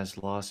Methodism has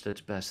lost its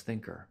best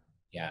thinker.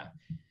 Yeah.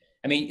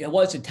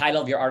 What's the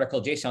title of your article?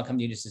 Jason, I'll come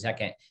to you in just a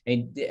second.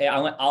 And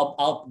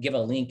I'll give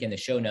a link in the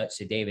show notes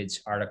to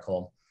David's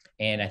article.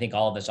 And I think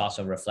all of us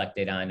also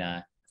reflected on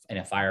in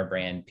a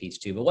Firebrand piece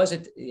too. But was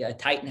it a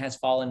Titan has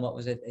fallen? What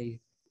was it?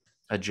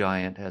 A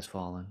giant has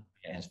fallen.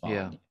 It has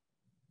fallen.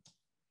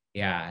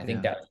 Yeah. I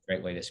think that was a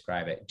great way to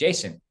describe it.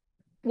 Jason.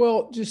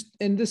 Well,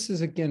 and this is,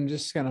 again,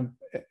 just kind of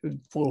a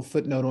little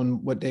footnote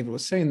on what David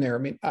was saying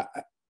there.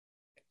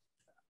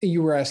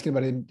 You were asking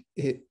about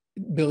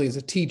Billy as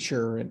a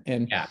teacher,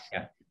 and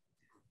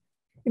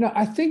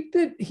I think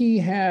that he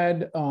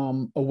had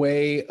a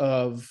way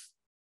of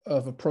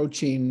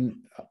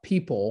approaching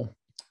people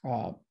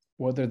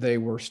whether they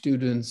were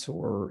students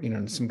or,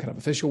 in some kind of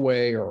official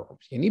way, or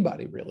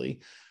anybody really.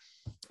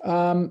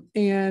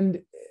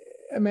 And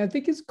I mean, I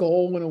think his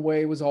goal in a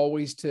way was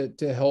always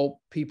to help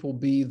people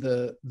be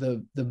the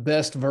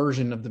best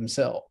version of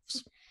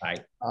themselves.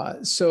 Right.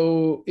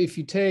 So if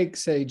you take,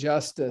 say,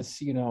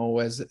 Justus,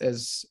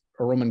 as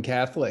a Roman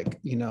Catholic,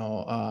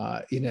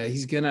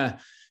 he's gonna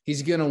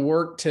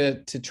work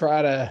to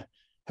try to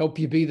help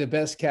you be the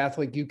best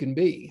Catholic you can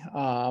be,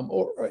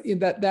 or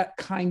that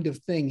kind of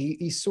thing.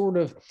 He sort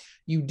of,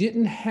 you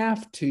didn't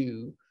have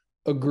to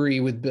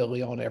agree with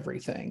Billy on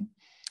everything.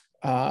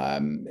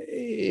 And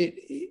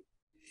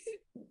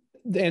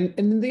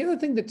the other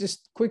thing that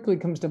just quickly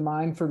comes to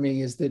mind for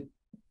me is that,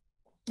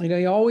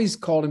 he always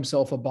called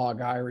himself a bog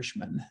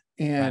Irishman.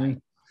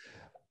 And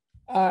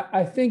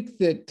I think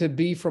that to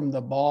be from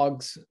the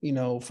bogs,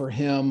 for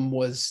him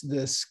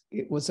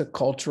it was a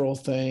cultural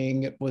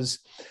thing.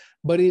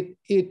 But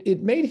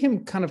it made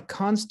him kind of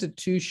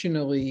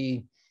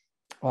constitutionally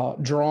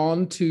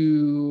drawn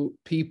to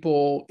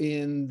people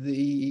in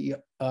the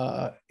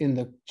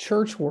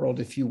church world,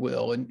 if you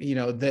will, and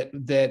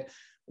that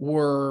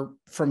were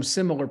from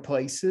similar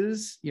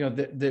places,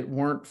 that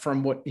weren't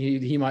from what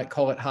he might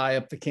call it high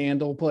up the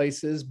candle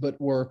places, but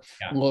were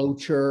low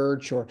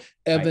church or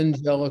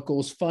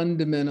evangelicals,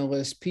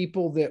 fundamentalists,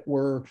 people that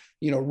were,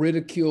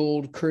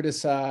 ridiculed,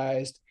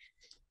 criticized.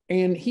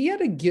 And he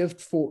had a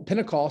gift for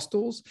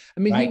Pentecostals. I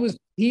mean,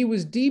 he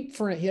was deep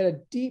friend. He had a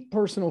deep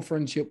personal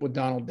friendship with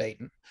Donald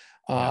Dayton.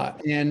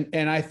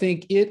 And I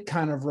think it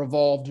kind of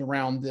revolved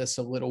around this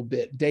a little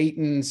bit.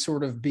 Dayton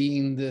sort of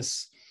being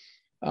this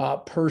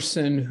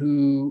person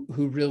who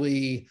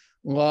really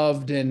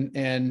loved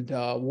and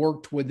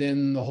worked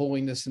within the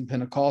holiness and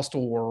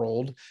Pentecostal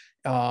world,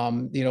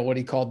 what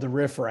he called the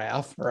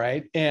riffraff,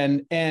 right?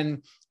 And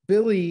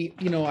Billy,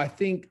 I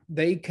think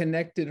they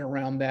connected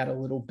around that a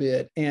little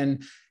bit.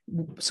 And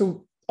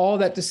so all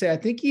that to say, I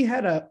think he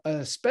had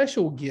a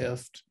special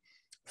gift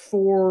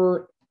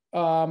for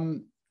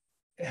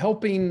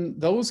helping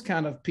those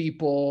kind of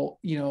people,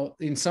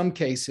 in some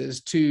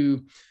cases,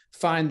 to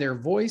find their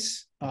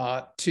voice,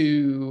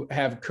 to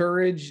have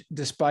courage,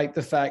 despite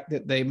the fact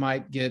that they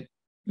might get,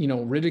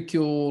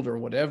 ridiculed or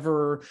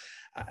whatever.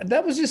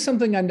 That was just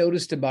something I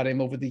noticed about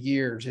him over the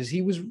years, is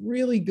he was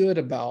really good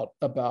about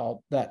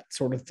that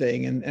sort of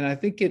thing. And I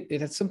think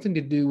it had something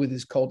to do with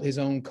his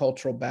own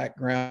cultural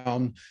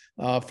background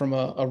from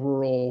a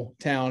rural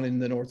town in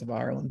the north of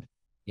Ireland.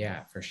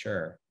 Yeah, for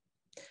sure.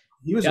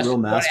 He was a real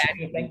master.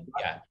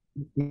 Yeah.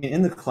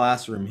 In the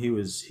classroom, he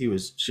was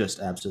just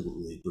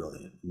absolutely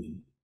brilliant. I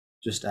mean,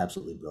 just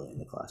absolutely brilliant in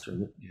the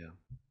classroom. Yeah.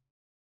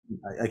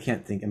 I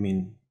can't think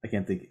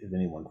of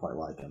anyone quite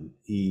like him.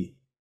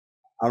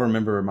 I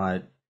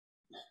remember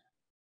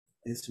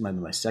this might be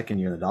my second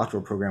year in the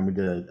doctoral program. We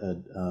did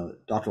a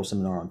doctoral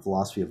seminar on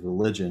philosophy of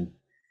religion.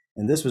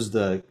 And this was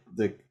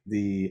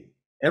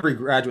every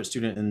graduate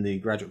student in the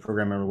graduate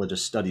program in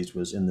religious studies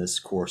was in this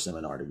core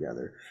seminar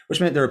together,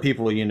 which meant there are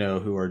people,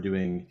 who are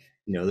doing,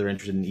 they're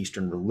interested in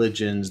Eastern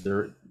religions.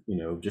 They're,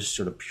 just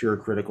sort of pure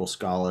critical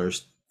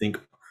scholars, think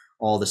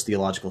all this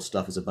theological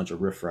stuff is a bunch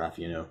of riffraff,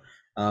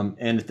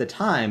 and at the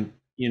time,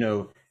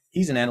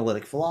 he's an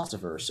analytic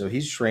philosopher. So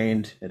he's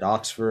trained at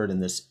Oxford in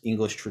this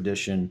English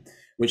tradition,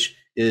 which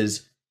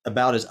is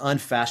about as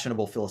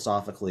unfashionable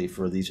philosophically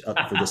for this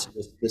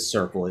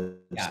circle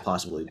as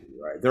possibly be,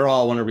 right? They're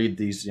all want to read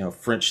these,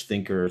 French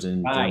thinkers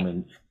and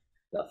German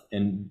stuff.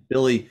 And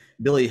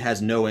Billy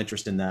has no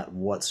interest in that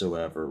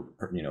whatsoever,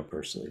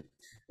 personally.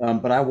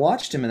 But I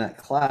watched him in that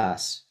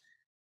class.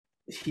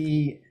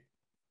 He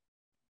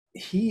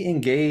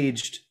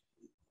engaged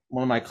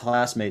one of my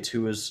classmates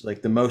who was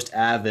like the most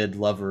avid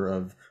lover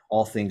of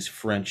all things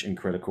French and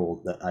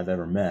critical that I've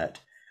ever met,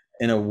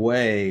 in a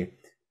way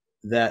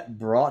that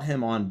brought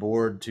him on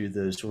board to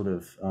the sort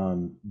of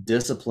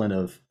discipline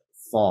of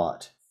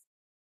thought.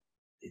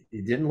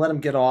 It didn't let him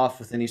get off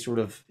with any sort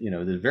of,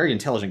 the very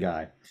intelligent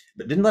guy,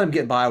 but didn't let him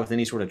get by with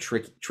any sort of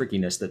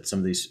trickiness that some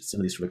of these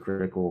sort of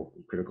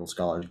critical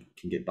scholars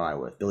can get by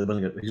with. Billy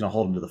wasn't he's going to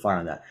hold him to the fire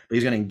on that, but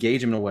he's going to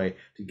engage him in a way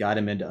to guide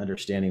him into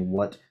understanding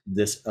what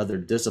this other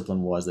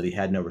discipline was that he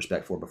had no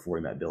respect for before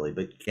he met Billy,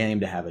 but came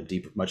to have a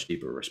much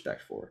deeper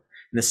respect for.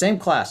 In the same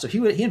class, so he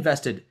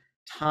invested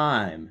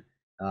time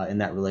in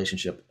that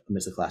relationship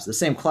amidst the class. The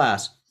same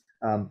class,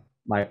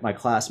 my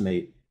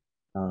classmate,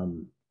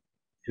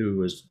 who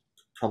was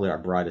probably our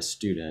brightest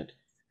student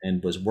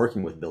and was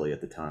working with Billy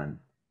at the time,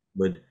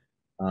 David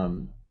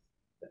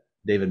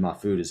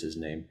Mahfoud is his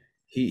name.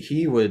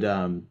 He would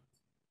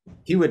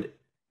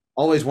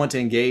always want to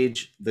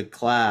engage the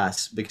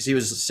class because he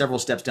was several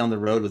steps down the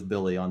road with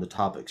Billy on the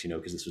topics,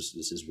 because this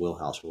is his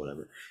wheelhouse or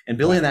whatever. And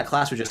Billy in that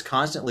class would just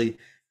constantly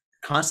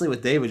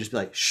with David would just be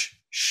like, shh,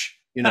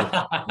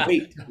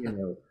 wait,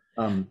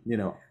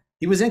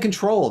 he was in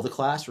control of the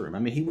classroom. I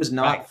mean, he was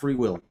not free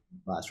will in the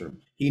classroom.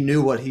 He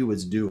knew what he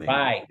was doing,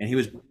 and he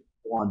was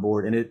on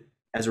board. And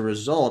as a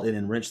result, it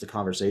enriched the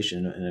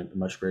conversation in a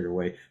much greater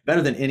way,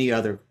 better than any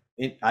other.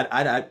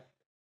 I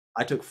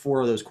took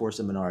 4 of those core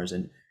seminars,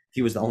 and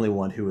he was the only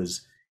one who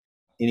was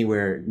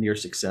anywhere near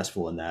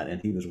successful in that,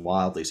 and he was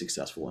wildly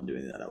successful in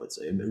doing that, I would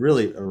say. And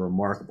really a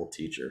remarkable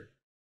teacher.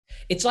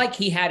 It's like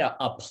he had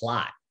a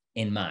plot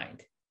in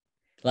mind.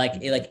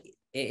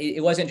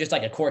 It wasn't just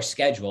like a course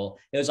schedule.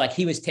 It was like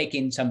he was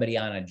taking somebody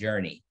on a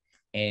journey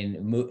and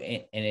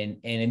an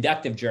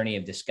inductive journey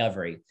of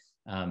discovery.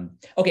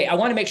 Okay, I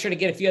want to make sure to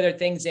get a few other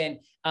things in.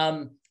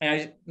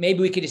 Maybe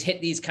we could just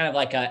hit these kind of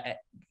like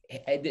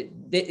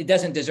it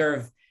doesn't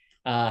deserve,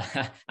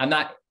 I'm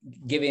not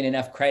giving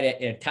enough credit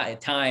and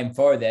time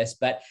for this,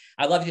 but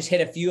I'd love to just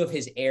hit a few of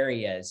his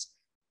areas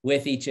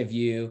with each of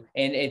you.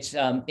 And it's,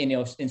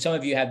 and some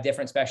of you have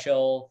different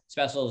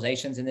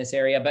specializations in this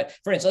area. But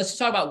for instance, let's just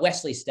talk about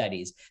Wesley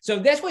studies. So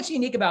that's what's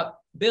unique about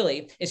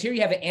Billy is here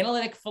you have an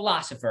analytic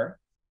philosopher,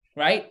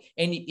 right?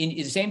 And at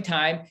the same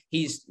time,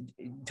 he's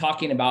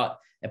talking about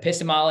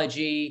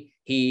epistemology.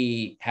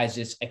 He has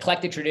this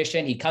eclectic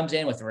tradition. He comes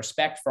in with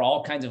respect for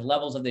all kinds of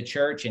levels of the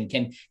church and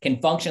can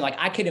function. Like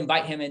I could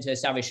invite him into the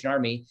Salvation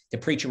Army to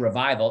preach a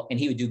revival and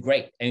he would do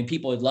great. I mean,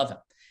 people would love him.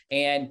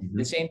 And at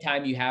the same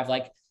time, you have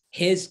like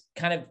his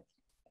kind of,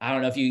 I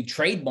don't know if you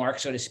trademark,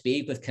 so to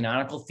speak, with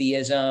canonical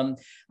theism.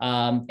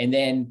 And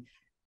then,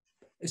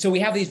 so we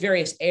have these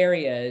various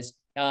areas.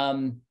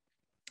 And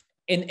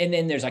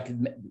then there's like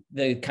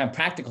the kind of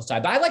practical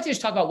side. But I'd like to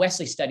just talk about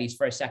Wesley studies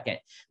for a second.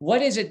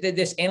 What is it that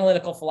this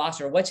analytical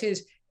philosopher, what's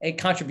his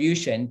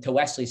contribution to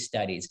Wesley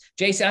studies?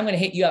 Jason, I'm going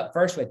to hit you up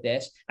first with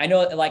this. I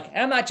know, like,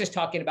 I'm not just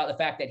talking about the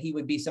fact that he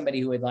would be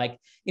somebody who would like,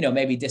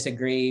 maybe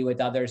disagree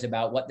with others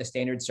about what the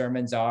standard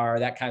sermons are,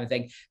 that kind of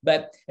thing.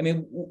 But I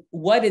mean,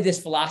 what did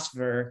this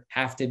philosopher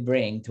have to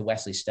bring to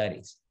Wesley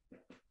studies?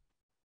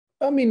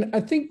 I mean, I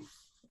think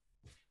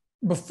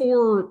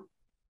before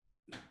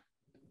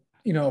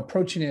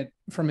approaching it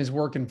from his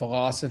work in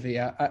philosophy,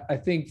 I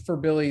think for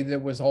Billy, there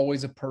was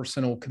always a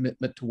personal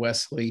commitment to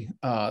Wesley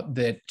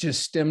that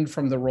just stemmed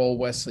from the role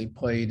Wesley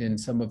played in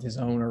some of his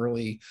own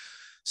early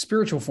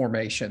spiritual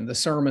formation, the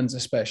sermons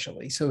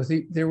especially. So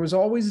there was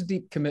always a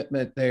deep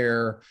commitment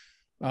there.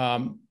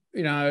 I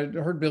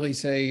heard Billy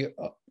say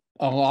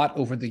a lot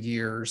over the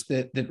years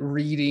that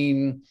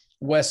reading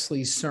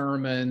Wesley's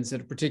sermons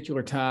at a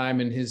particular time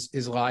in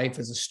his life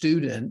as a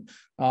student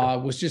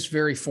was just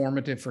very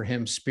formative for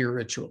him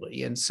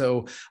spiritually. And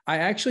so I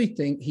actually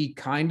think he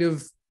kind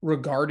of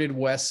regarded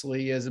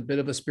Wesley as a bit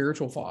of a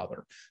spiritual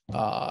father.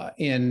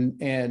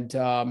 And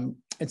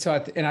so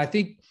I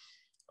think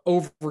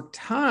over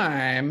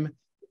time,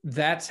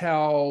 that's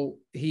how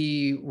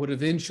he would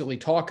eventually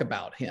talk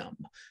about him.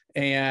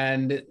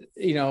 And,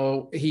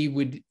 he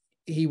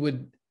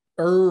would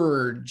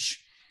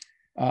urge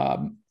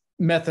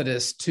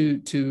Methodists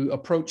to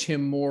approach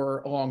him more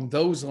along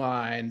those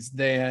lines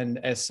than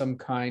as some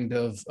kind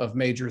of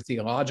major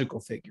theological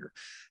figure.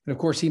 And of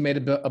course, he made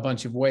a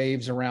bunch of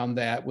waves around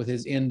that with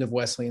his End of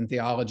Wesleyan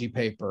Theology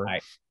paper.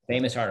 Right.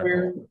 Famous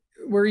article.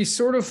 Where he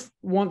sort of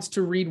wants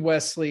to read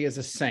Wesley as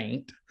a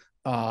saint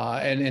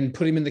and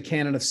put him in the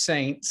canon of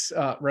saints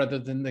rather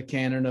than the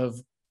canon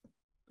of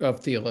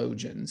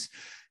theologians.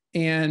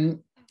 And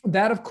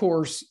that, of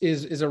course,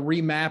 is a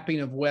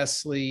remapping of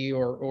Wesley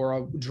or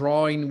a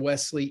drawing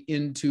Wesley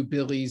into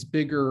Billy's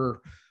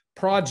bigger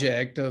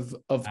project of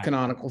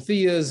canonical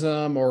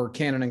theism or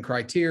canon and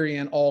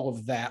criterion, all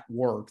of that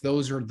work.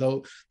 Those are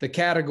the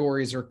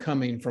categories are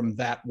coming from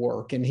that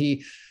work. And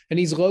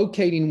he's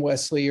locating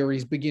Wesley, or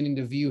he's beginning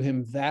to view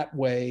him that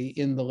way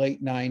in the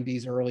late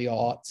 90s, early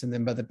aughts, and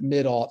then by the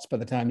mid aughts, by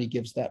the time he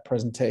gives that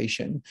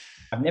presentation.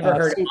 I've never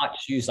heard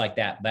aughts used like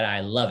that, but I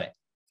love it.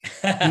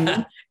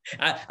 Mm-hmm.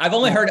 I've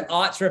only heard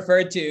aughts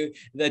referred to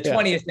the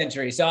 20th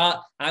century. So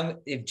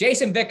if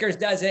Jason Vickers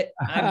does it,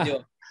 I'm doing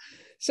it.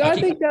 So I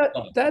think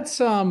that's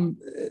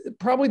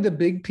probably the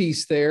big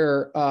piece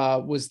there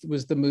was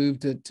the move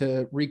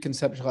to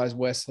reconceptualize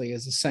Wesley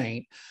as a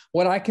saint.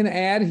 What I can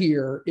add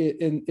here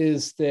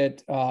is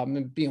that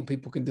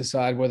people can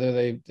decide whether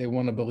they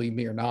want to believe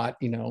me or not.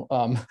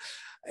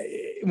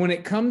 When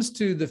it comes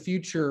to the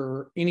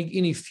future,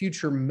 any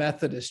future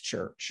Methodist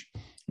church,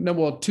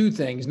 two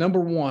things. Number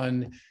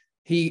one,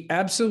 he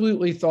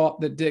absolutely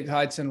thought that Dick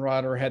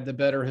Heitzenrater had the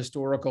better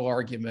historical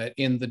argument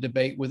in the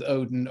debate with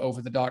Odin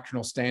over the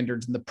doctrinal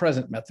standards in the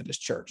present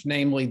Methodist Church,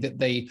 namely that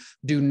they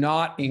do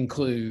not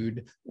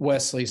include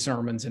Wesley's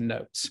sermons and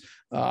notes.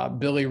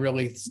 Billy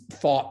really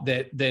thought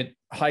that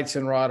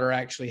Heitzenrater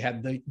actually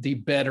had the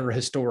better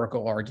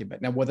historical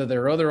argument. Now, whether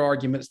there are other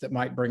arguments that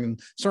might bring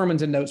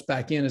sermons and notes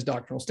back in as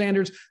doctrinal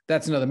standards,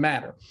 that's another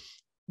matter.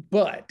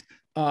 But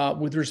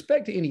with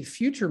respect to any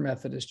future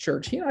Methodist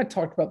church, he and I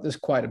talked about this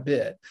quite a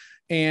bit.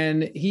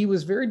 And he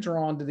was very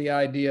drawn to the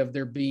idea of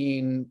there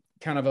being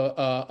kind of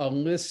a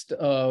list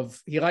of,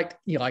 he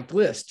liked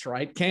lists,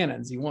 right?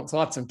 Canons. He wants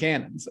lots of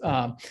canons.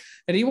 And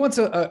he wants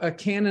a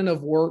canon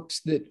of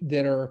works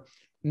that are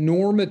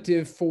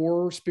normative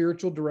for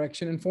spiritual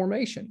direction and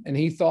formation. And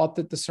he thought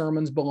that the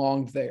sermons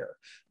belonged there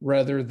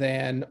rather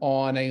than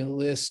on a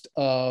list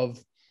of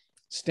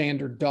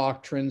standard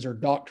doctrines or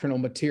doctrinal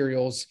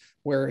materials,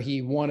 where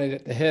he wanted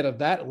at the head of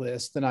that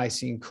list the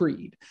Nicene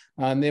Creed.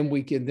 And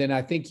then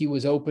I think he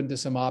was open to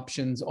some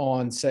options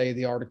on, say,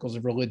 the Articles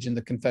of Religion,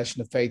 the Confession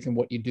of Faith, and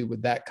what you do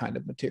with that kind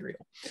of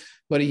material.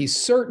 But he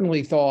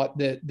certainly thought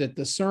that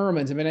the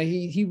sermons, I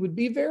mean, he would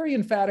be very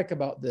emphatic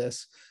about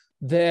this,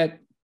 that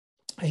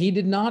he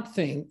did not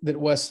think that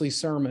Wesley's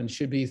sermons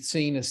should be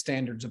seen as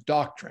standards of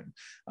doctrine.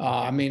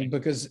 I mean,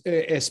 because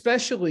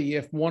especially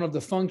if one of the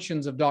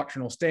functions of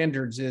doctrinal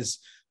standards is,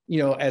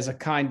 as a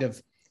kind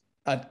of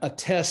a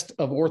test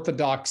of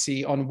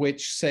orthodoxy on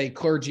which, say,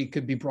 clergy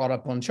could be brought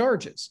up on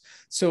charges.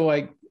 So,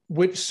 like,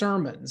 which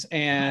sermons,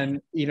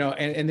 and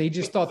and they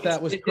just thought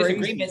that was crazy.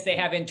 Disagreements they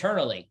have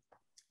internally.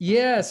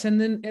 Yes, and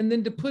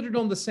then to put it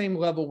on the same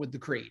level with the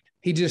creed.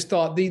 He just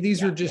thought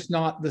these are just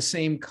not the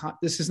same.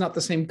 This is not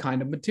the same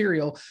kind of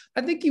material.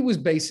 I think he was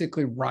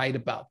basically right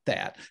about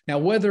that. Now,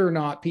 whether or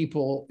not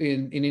people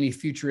in any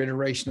future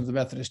iteration of the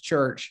Methodist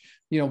Church,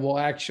 will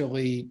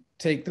actually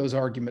take those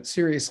arguments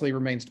seriously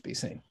remains to be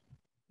seen.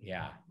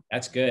 Yeah,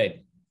 that's good.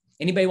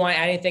 Anybody want to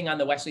add anything on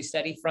the Wesley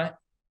study front?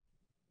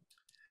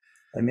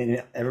 I mean,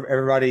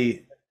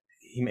 everybody.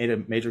 He made a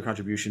major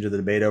contribution to the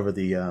debate over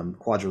the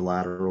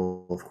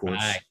quadrilateral, of course.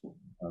 Right.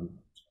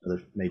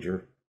 Another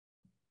major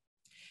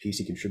piece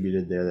he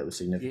contributed there that was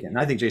significant. And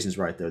I think Jason's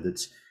right, though.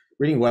 That's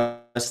reading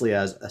Wesley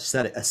as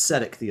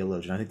ascetic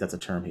theologian. I think that's a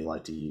term he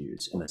liked to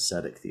use, an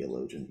ascetic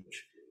theologian,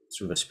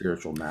 sort of a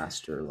spiritual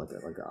master, like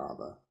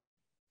Abba.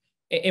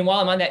 And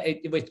while I'm on that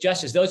with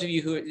Justus, those of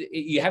you who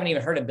you haven't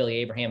even heard of Billy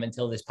Abraham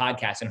until this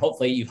podcast, and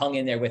hopefully you've hung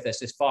in there with us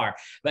this far,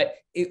 but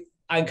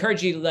I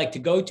encourage you to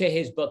go to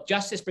his book.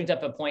 Justus brings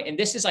up a point, and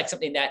this is like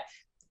something that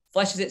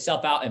fleshes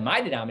itself out in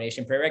my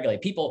denomination pretty regularly.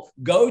 People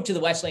go to the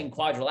Wesleyan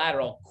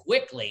quadrilateral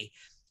quickly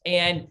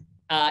and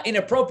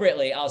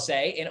inappropriately, I'll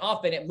say, and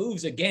often it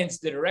moves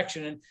against the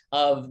direction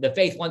of the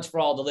faith once for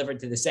all delivered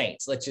to the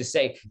saints, let's just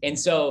say. And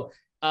so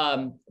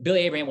Billy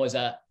Abraham was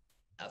a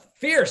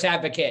fierce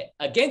advocate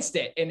against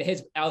it. And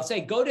I'll say,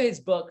 go to his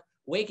book,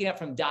 Waking Up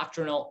from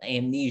Doctrinal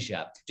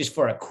Amnesia, just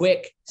for a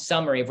quick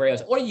summary of where he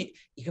was. Or you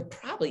could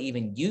probably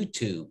even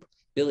YouTube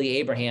Billy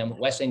Abraham,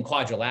 Wesleyan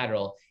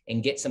Quadrilateral,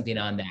 and get something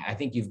on that. I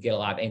think you'd get a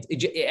lot of,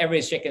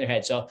 everybody's shaking their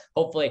head. So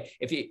hopefully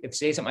if you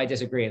say something I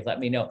disagree with, let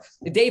me know.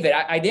 David,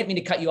 I didn't mean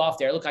to cut you off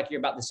there. It looked like you're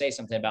about to say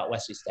something about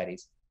Wesley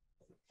studies.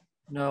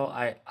 No,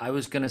 I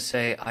was going to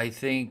say, I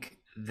think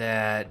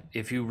that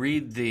if you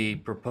read the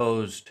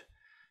proposed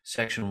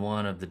Section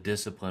 1 of the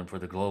Discipline for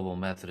the Global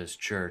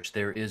Methodist Church,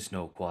 there is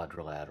no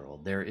quadrilateral.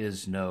 There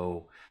is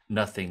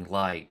nothing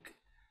like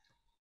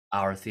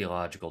our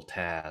theological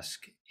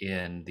task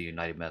in the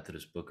United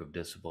Methodist Book of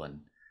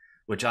Discipline,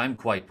 which I'm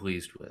quite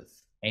pleased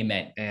with.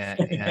 Amen.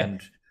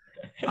 And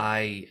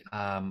I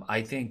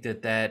think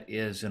that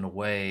is in a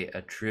way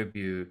a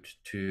tribute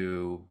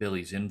to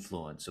Billy's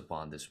influence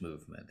upon this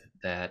movement,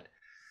 that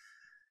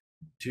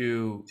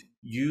to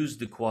use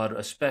the quad,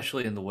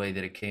 especially in the way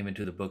that it came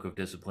into the Book of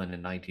Discipline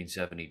in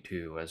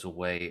 1972, as a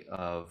way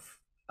of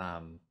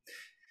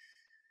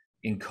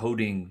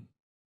encoding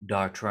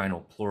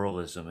doctrinal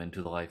pluralism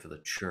into the life of the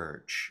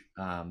church.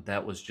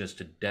 That was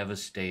just that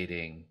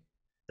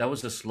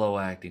was a slow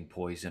acting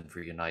poison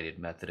for United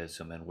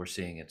Methodism, and we're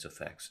seeing its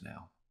effects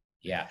now.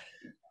 Yeah.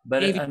 But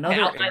David,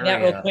 another outline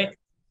area, that real quick.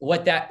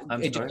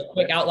 Just a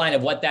quick outline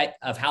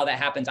of how that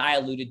happens. I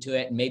alluded to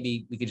it, and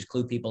maybe we could just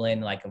clue people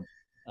in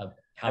of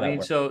how that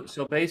works.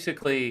 So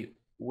basically,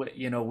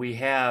 we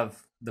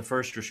have the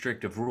first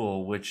restrictive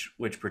rule, which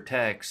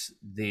protects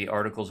the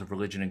Articles of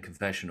Religion and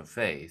Confession of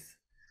Faith,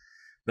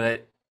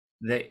 but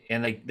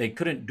they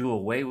couldn't do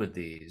away with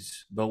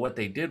these. But what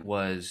they did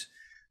was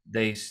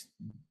they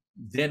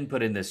then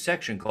put in this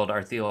section called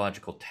Our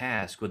Theological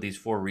Task with these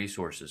 4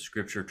 resources: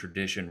 Scripture,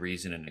 Tradition,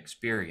 Reason, and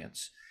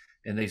Experience.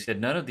 And they said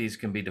none of these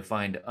can be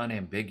defined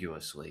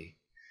unambiguously.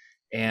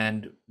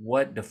 And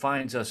what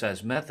defines us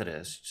as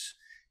Methodists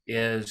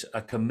is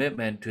a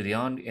commitment to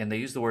and they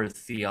use the word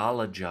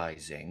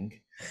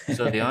theologizing.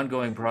 So the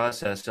ongoing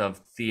process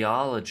of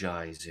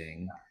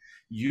theologizing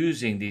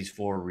using these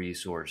 4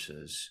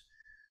 resources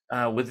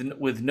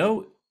with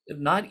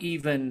not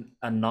even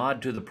a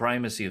nod to the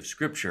primacy of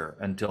Scripture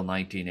until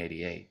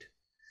 1988.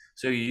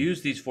 So you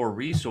use these 4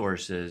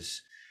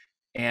 resources,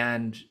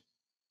 and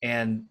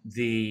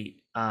the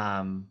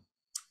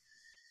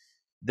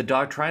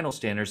doctrinal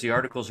standards, the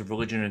Articles of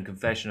Religion and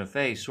Confession of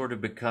Faith, sort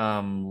of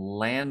become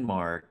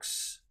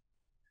landmarks,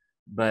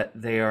 but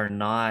they are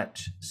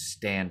not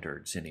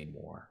standards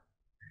anymore.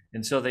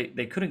 And so they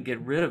couldn't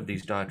get rid of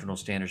these doctrinal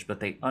standards, but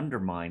they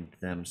undermined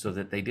them so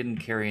that they didn't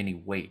carry any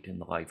weight in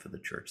the life of the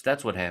church.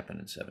 That's what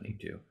happened in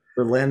 72.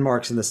 They're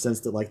landmarks in the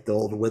sense that, like, the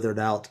old withered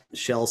out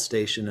Shell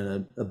station in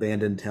an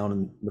abandoned town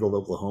in the middle of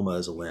Oklahoma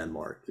is a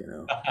landmark,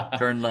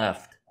 Turn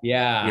left.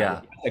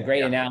 Yeah. That's a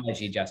great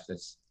analogy,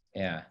 Justus.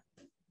 Yeah.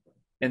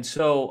 And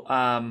so,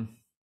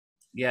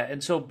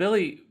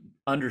 Billy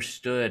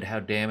understood how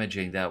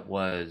damaging that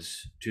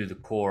was to the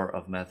core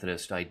of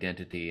Methodist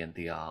identity and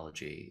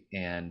theology.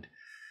 And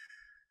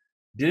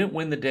Didn't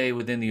win the day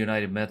within the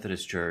United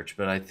Methodist Church,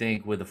 but I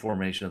think with the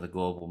formation of the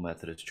global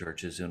Methodist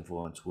Church, his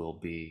influence will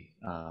be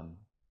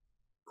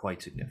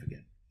quite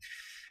significant.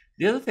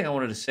 The other thing I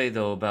wanted to say,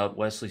 though, about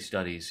Wesley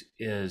studies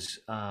is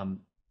an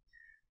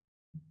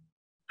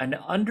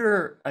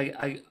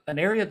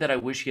area that I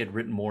wish he had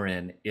written more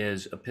in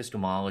is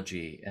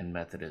epistemology and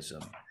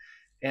Methodism.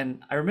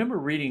 And I remember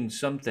reading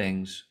some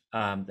things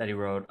that he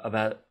wrote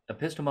about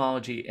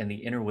epistemology and the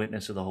inner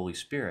witness of the Holy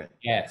Spirit.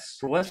 Yes.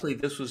 For Wesley,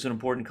 this was an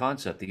important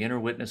concept, the inner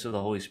witness of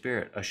the Holy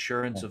Spirit,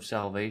 assurance of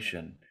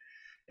salvation.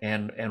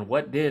 And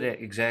what did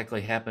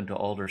exactly happen to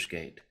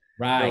Aldersgate,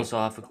 Right.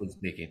 philosophically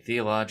speaking,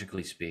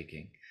 theologically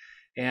speaking.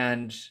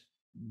 And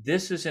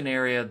this is an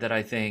area that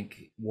I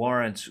think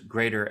warrants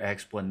greater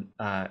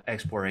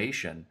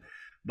exploration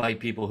by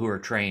people who are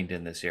trained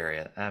in this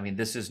area. I mean,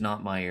 this is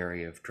not my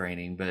area of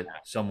training, but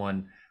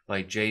someone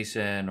like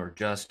Jason or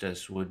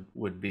Justus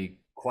would be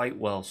quite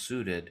well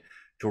suited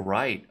to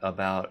write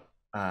about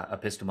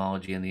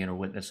epistemology and the inner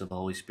witness of the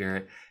Holy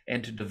Spirit,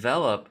 and to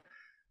develop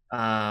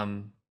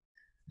some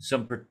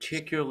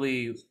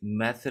particularly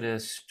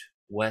Methodist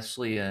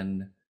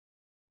Wesleyan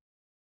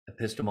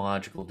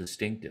epistemological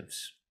distinctives.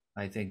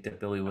 I think that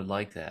Billy would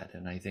like that,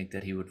 and I think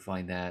that he would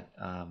find that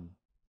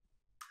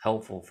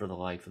helpful for the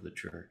life of the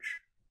church.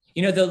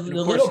 You know, the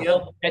little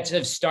book that's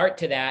a start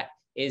to that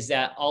is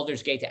that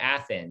Aldersgate to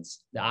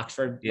Athens, the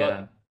Oxford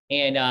book.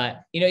 And,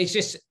 you know, it's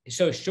just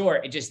so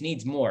short. It just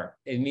needs more.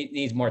 It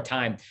needs more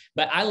time.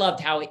 But I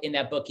loved how in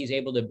that book, he's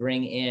able to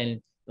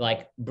bring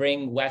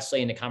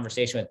Wesley into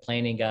conversation with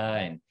Plantinga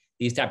and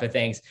these type of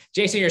things.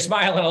 Jason, you're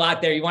smiling a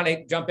lot there. You want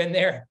to jump in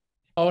there?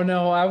 Oh,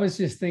 no, I was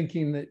just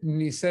thinking that when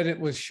you said it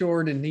was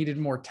short and needed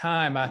more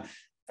time,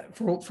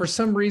 for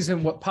some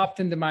reason, what popped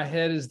into my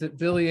head is that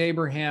Billy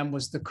Abraham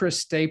was the Chris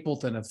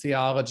Stapleton of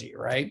theology,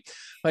 right?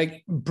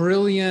 Like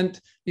brilliant,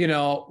 you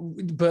know,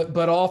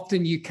 but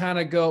often you kind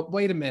of go,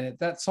 wait a minute,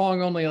 that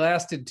song only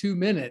lasted 2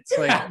 minutes.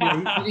 Like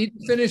he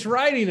didn't finish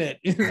writing it,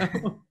 you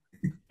know?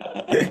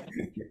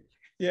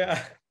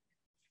 Yeah.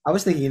 I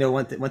was thinking, you know,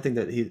 one thing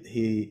that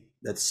he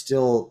that's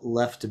still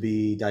left to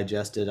be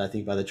digested, I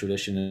think, by the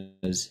tradition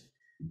is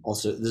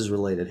also, this is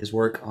related, his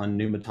work on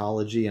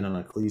pneumatology and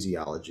on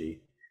ecclesiology,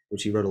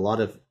 which he wrote a lot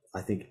of,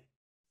 I think,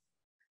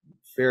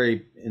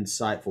 very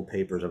insightful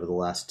papers over the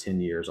last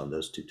 10 years on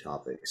those two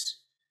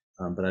topics.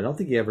 But I don't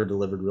think he ever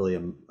delivered really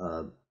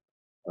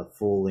a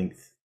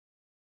full-length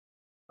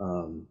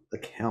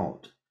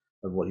account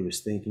of what he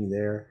was thinking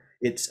there.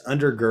 It's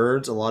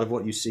undergirds a lot of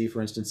what you see,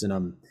 for instance,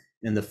 in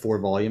the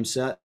 4-volume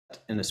set,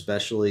 and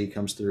especially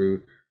comes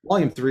through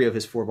volume 3 of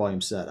his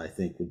 4-volume set. I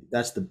think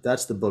that's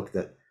the book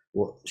that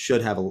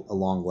should have a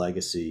long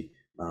legacy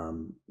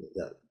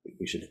that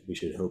we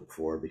should hope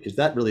for, because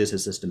that really is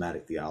his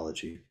systematic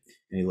theology,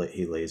 and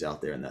he lays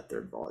out there in that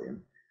 3rd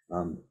volume.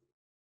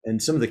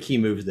 And some of the key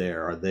moves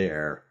there are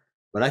there,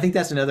 but I think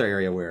that's another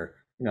area where,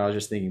 you know, I was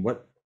just thinking,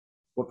 what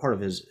part of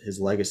his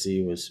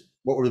legacy was,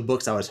 what were the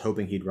books I was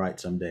hoping he'd write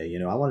someday? You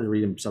know, I wanted to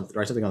read him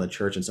write something on the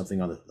church and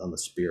something on the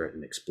Spirit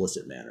in an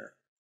explicit manner.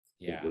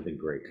 Yeah, it would have been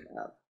great to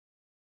have.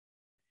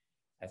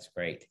 That's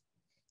great.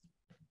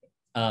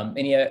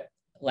 Any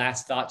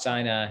last thoughts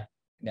on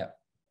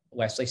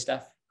Wesley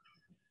stuff?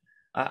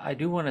 I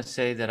do want to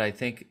say that I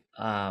think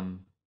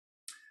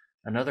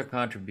another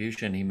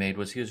contribution he made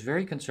was he was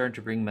very concerned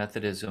to bring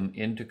Methodism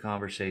into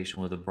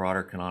conversation with the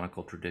broader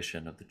canonical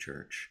tradition of the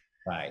church.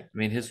 Right. I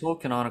mean, his whole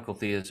canonical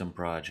theism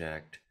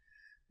project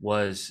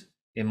was,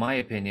 in my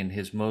opinion,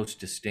 his most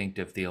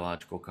distinctive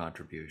theological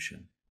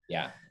contribution.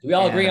 Yeah. Do we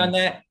all agree on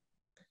that?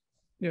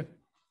 Yeah.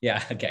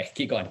 Yeah. Okay.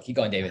 Keep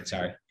going, David.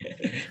 Sorry.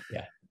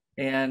 Yeah.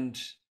 And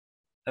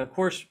of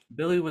course,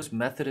 Billy was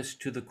Methodist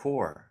to the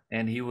core,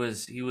 and he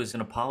was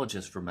an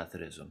apologist for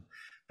Methodism.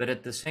 But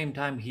at the same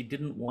time, he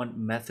didn't want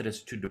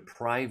Methodists to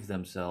deprive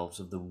themselves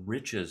of the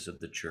riches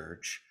of the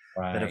church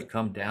that have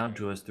come down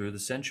to us through the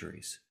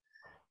centuries.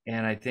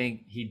 And I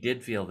think he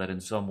did feel that in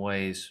some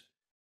ways,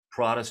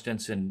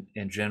 Protestants in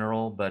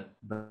general, but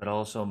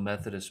also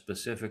Methodists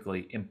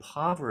specifically,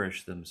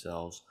 impoverished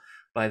themselves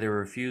by their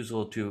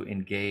refusal to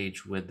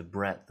engage with the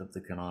breadth of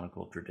the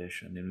canonical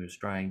tradition. And he was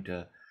trying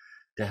to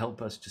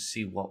help us to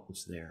see what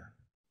was there.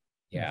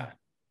 Yeah.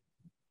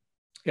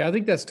 Yeah, I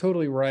think that's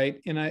totally right.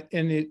 And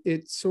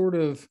it sort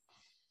of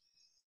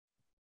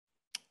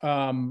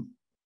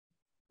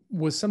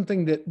was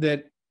something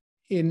that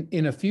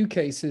in a few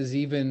cases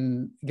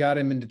even got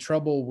him into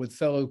trouble with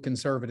fellow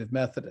conservative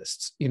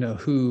Methodists, you know,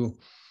 who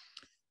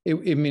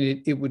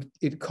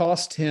it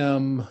cost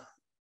him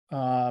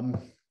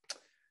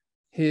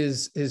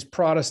his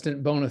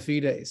Protestant bona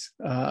fides.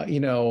 You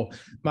know,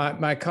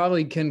 my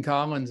colleague Ken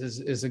Collins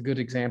is a good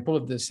example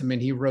of this. I mean,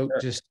 he wrote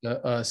just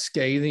a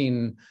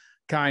scathing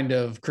kind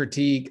of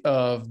critique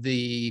of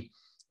the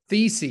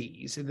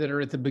theses that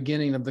are at the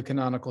beginning of the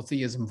canonical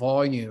theism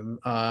volume.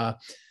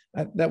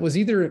 That was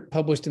either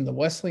published in the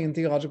Wesleyan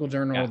Theological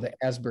Journal or the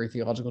Asbury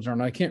Theological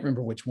Journal. I can't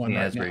remember which one. The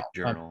right Asbury now.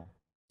 Journal.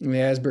 The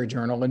Asbury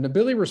Journal, and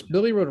Billy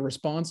wrote a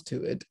response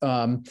to it.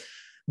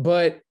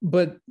 But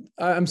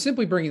I'm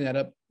simply bringing that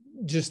up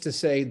just to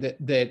say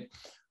that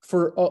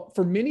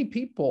for many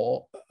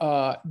people,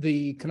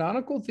 the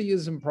Canonical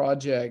Theism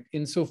Project,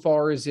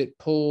 insofar as it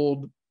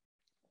pulled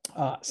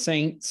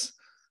saints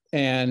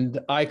and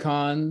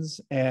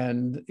icons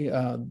and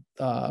the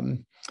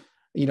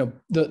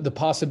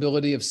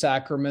possibility of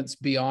sacraments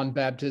beyond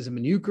baptism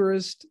and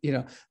Eucharist,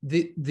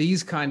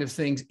 these kind of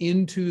things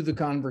into the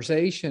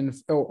conversation,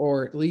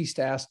 or at least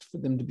asked for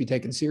them to be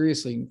taken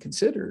seriously and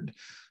considered,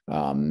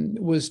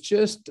 was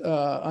just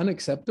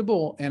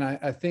unacceptable. And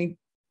I think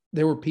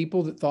there were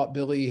people that thought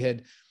Billy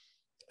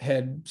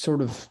had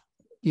sort of,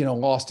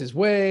 lost his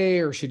way,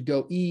 or should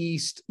go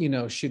east,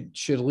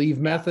 should leave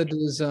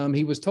Methodism.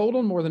 He was told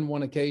on more than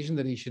one occasion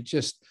that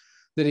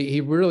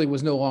he really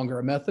was no longer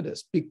a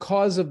Methodist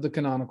because of the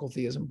Canonical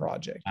Theism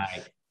Project,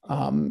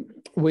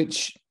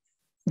 which,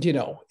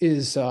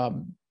 is,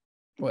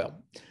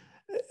 well,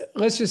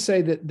 let's just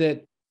say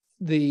that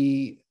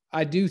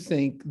I do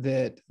think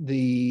that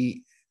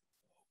the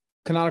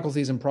Canonical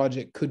Theism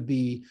Project could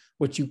be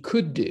what you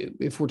could do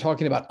if we're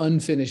talking about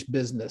unfinished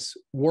business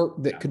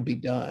work that could be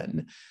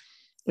done,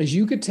 is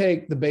you could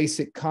take the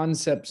basic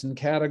concepts and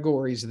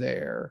categories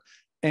there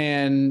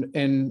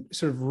and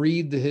sort of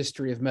read the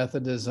history of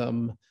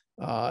Methodism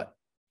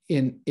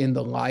in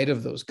the light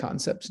of those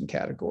concepts and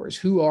categories.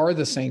 Who are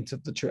the saints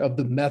of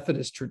the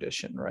Methodist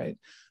tradition, right?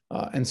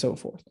 And so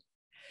forth.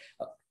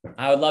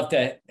 I would love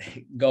to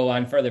go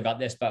on further about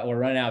this, but we're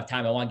running out of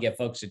time. I want to give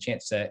folks a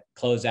chance to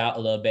close out a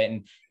little bit.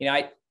 And,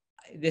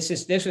 this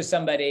was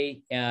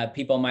somebody,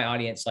 people in my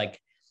audience, like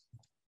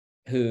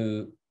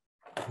who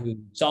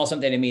saw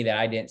something in me that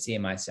I didn't see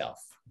in myself.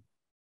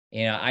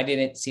 I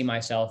didn't see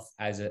myself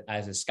as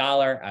a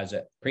scholar, as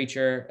a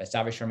preacher, a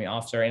Salvation Army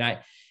officer. And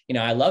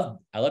I love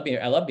being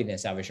a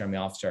Salvation Army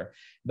officer,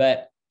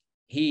 but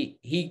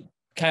he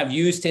kind of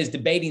used his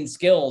debating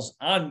skills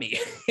on me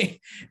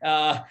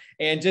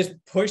and just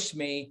pushed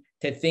me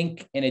to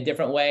think in a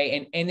different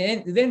way. And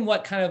then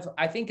what kind of,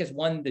 I think, has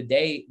won the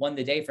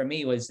day for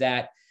me was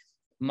that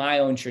my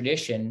own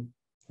tradition,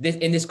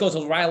 this goes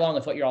right along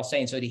with what you're all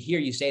saying. So to hear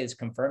you say this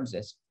confirms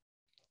this,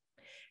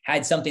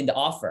 had something to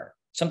offer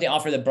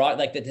that brought,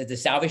 like the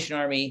Salvation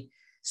Army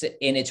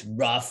in its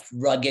rough,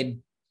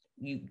 rugged,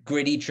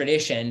 gritty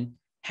tradition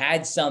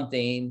had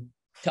something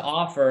to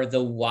offer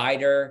the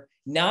wider,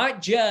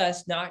 not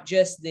just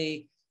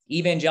the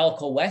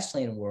evangelical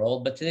Wesleyan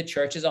world, but to the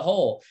church as a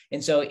whole.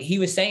 And so he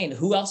was saying,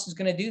 who else is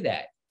going to do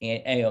that?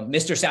 And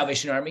Mr.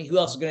 Salvation Army, who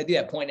else is going to do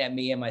that? Pointing at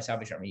me in my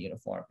Salvation Army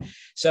uniform.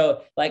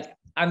 So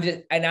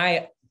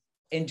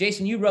and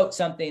Jason, you wrote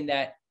something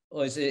that it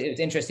was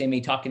interesting to me,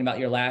 talking about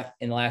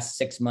in the last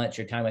 6 months,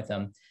 your time with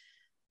him.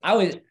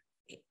 I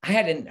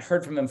hadn't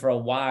heard from him for a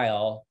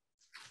while.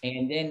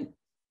 And then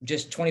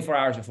just 24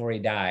 hours before he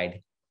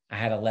died, I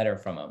had a letter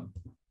from him.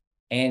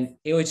 And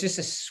it was just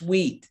a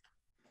sweet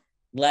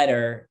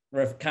letter,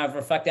 kind of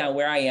reflecting on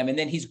where I am. And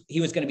then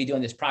he was going to be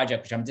doing this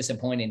project, which I'm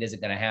disappointed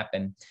isn't going to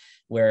happen,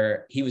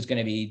 where he was going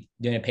to be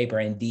doing a paper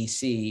in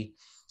DC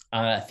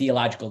on a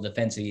theological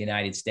defense of the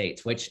United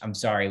States, which I'm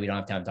sorry, we don't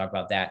have time to talk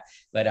about that.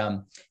 But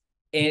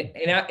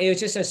it was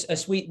just a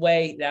sweet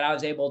way that I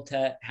was able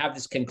to have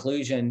this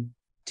conclusion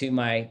to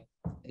my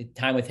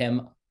time with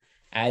him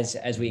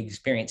as we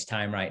experience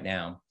time right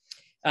now.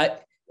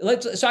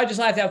 So I just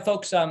like to have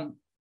folks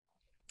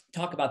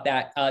talk about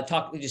that.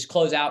 Just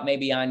close out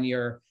maybe on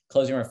your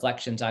closing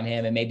reflections on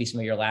him and maybe some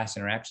of your last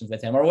interactions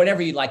with him, or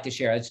whatever you'd like to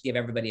share. Let's give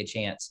everybody a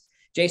chance.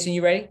 Jason,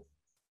 you ready?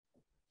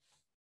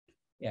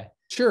 Yeah,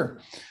 sure.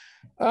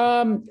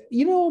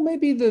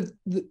 Maybe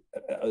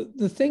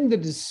the thing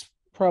that is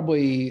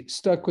probably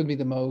stuck with me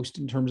the most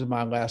in terms of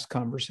my last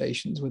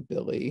conversations with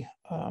Billy,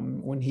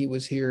 when he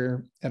was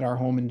here at our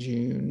home in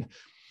June,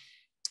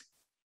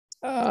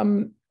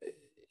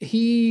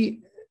 he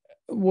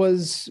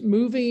was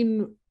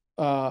moving.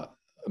 On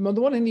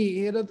the one hand,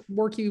 he had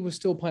work he was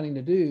still planning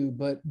to do,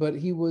 but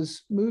he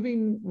was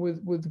moving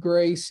with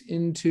grace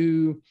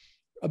into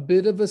a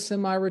bit of a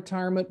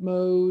semi-retirement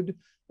mode,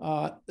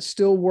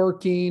 still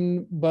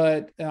working,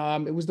 but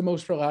it was the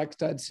most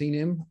relaxed I'd seen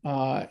him,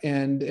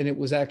 and it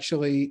was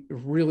actually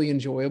really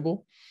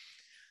enjoyable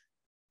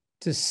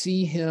to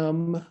see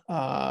him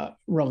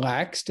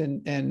relaxed,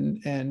 and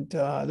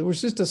there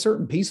was just a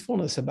certain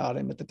peacefulness about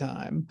him at the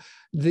time.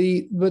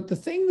 But the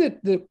thing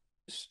that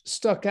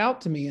stuck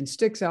out to me and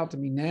sticks out to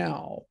me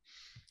now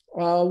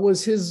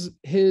was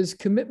his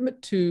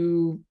commitment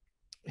to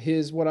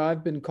what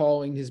I've been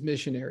calling his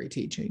missionary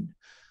teaching.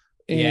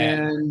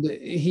 And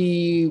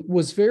he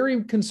was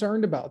very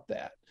concerned about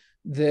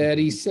that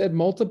he said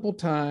multiple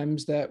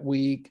times that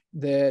week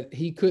that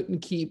he couldn't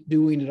keep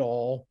doing it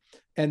all,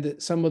 and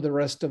that some of the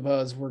rest of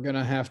us were going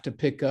to have to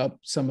pick up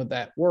some of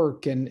that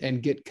work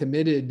and get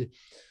committed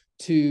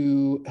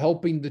to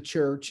helping the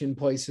church in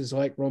places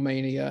like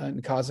Romania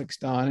and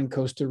Kazakhstan and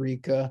Costa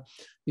Rica.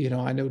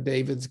 I know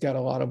David's got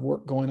a lot of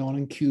work going on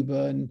in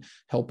Cuba and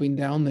helping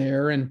down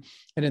there. And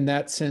in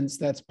that sense,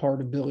 that's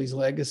part of Billy's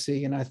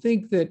legacy. And I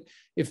think that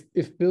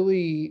if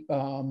Billy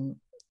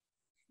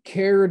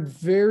cared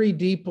very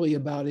deeply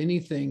about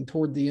anything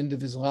toward the end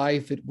of his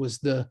life, it was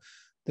the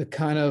the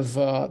kind of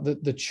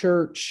the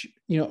church,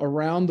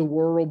 around the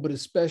world, but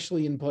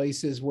especially in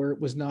places where it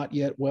was not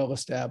yet well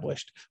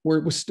established, where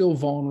it was still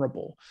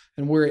vulnerable,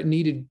 and where it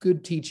needed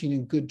good teaching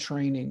and good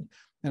training.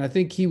 And I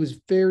think he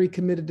was very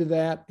committed to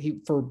that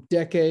for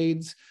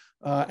decades.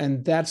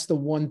 And that's the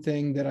one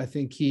thing that I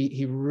think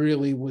he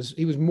really was.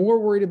 He was more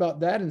worried about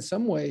that in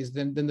some ways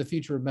than the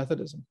future of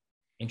Methodism.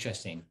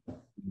 Interesting.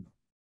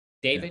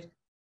 David,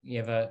 you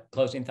have a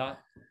closing thought?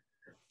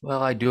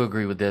 Well, I do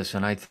agree with this,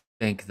 and I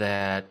think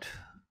that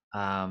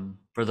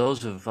for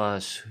those of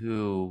us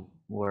who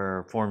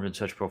were formed in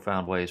such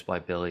profound ways by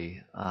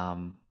Billy,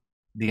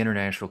 the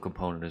international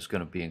component is going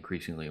to be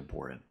increasingly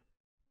important.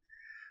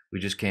 We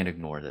just can't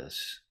ignore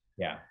this.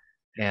 Yeah.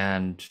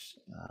 And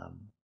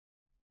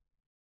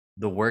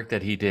the work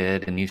that he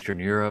did in Eastern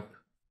Europe,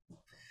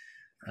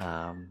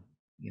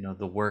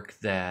 the work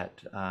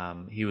that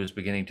he was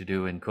beginning to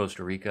do in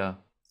Costa Rica,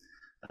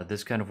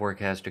 this kind of work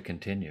has to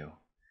continue.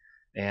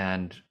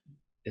 And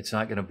it's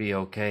not going to be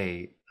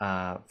okay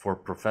for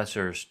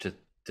professors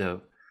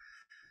to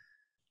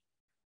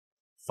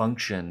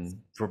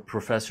function, for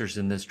professors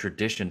in this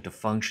tradition to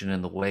function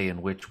in the way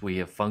in which we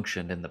have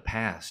functioned in the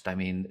past. I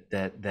mean,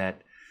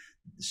 that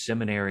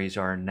seminaries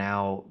are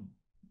now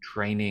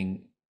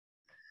training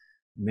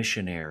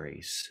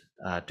missionaries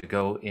to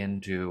go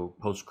into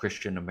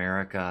post-Christian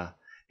America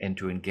and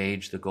to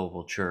engage the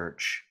global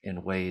church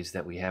in ways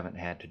that we haven't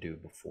had to do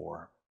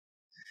before.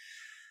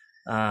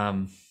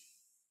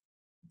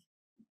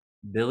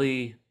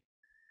 Billy,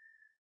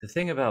 the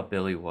thing about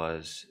Billy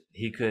was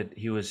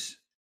he was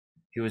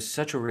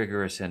such a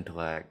rigorous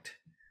intellect,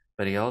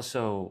 but he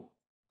also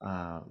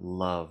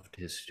loved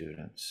his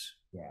students.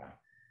 Yeah.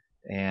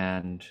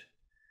 And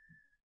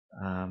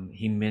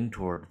he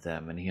mentored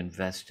them, and he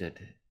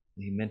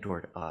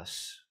mentored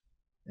us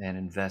and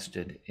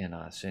invested in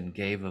us and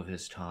gave of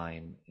his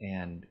time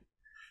and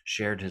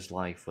shared his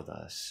life with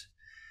us.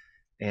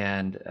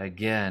 And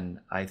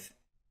again, I've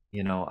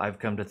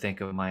come to think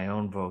of my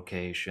own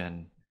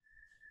vocation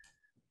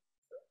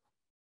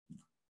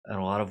in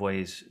a lot of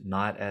ways,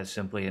 not as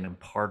simply an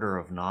imparter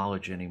of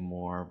knowledge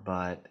anymore,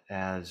 but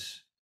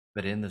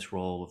in this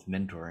role of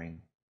mentoring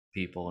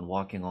people and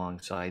walking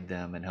alongside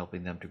them and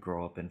helping them to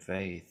grow up in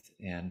faith.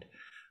 And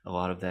a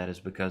lot of that is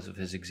because of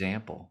his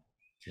example.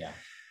 Yeah.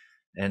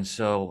 And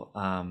so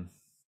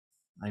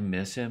I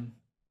miss him.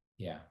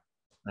 Yeah.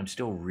 I'm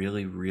still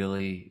really,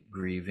 really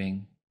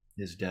grieving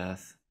his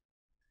death.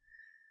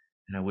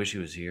 And I wish he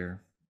was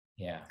here.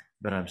 Yeah.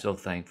 But I'm so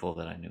thankful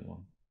that I knew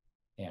him.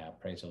 Yeah.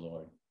 Praise the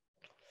Lord.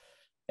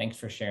 Thanks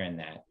for sharing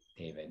that,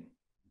 David.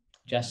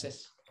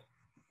 Justus?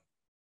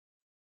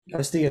 I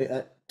was thinking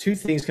two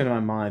things come to my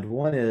mind.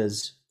 One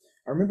is,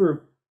 I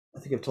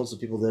think I've told some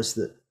people this,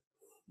 that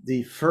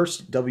the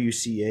first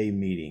WCA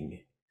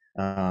meeting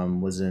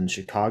was in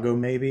Chicago,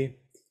 maybe.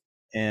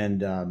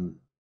 And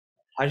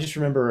I just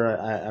remember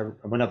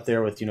I went up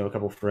there with, a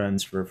couple of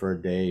friends for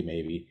a day,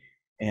 maybe.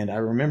 And I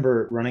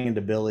remember running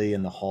into Billy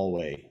in the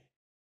hallway.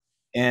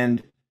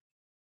 And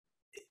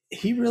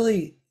he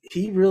really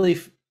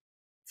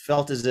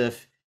felt as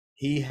if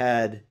he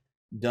had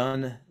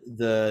done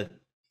the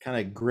kind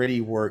of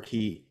gritty work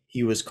he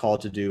was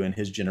called to do and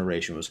his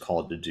generation was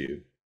called to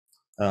do,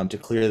 to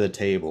clear the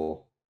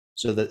table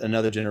so that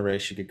another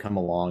generation could come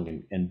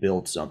along and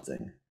build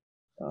something.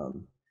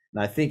 And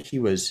I think he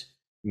was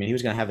going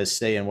to have his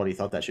say in what he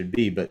thought that should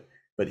be, but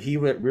he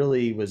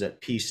really was at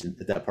peace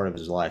at that part of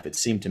his life. It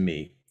seemed to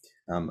me,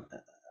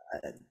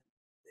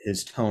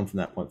 his tone from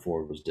that point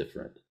forward was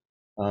different.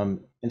 And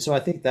so I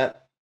think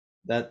that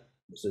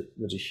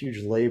was a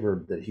huge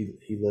labor that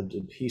he lived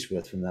in peace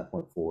with from that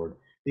point forward.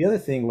 The other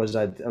thing was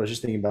I was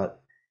just thinking about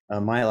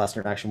my last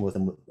interaction with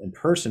him in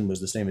person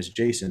was the same as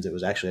Jason's. It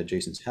was actually at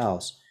Jason's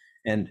house.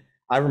 And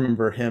I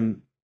remember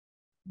him,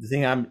 the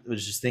thing I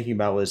was just thinking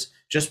about was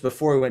just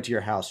before we went to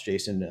your house,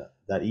 Jason,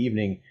 that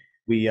evening,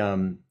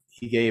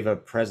 he gave a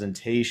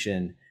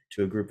presentation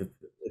to a group of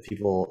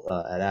people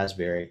at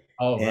Asbury.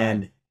 Oh,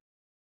 right.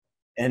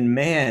 And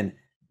man,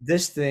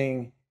 this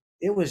thing,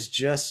 it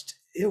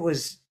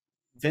was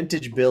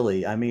vintage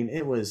Billy. I mean,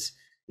 it was,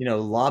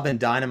 lobbing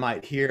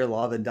dynamite here,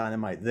 lobbing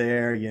dynamite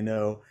there,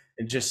 and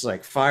just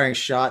like firing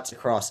shots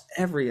across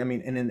and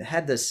it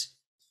had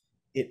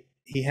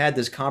he had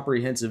this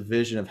comprehensive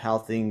vision of how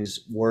things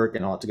work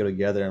and ought to go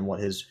together and what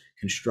his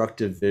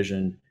constructive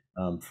vision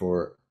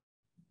for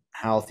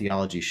how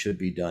theology should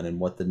be done and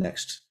what the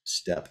next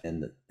step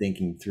in the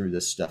thinking through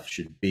this stuff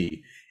should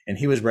be. And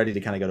he was ready to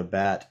kind of go to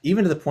bat,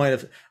 even to the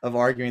point of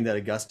arguing that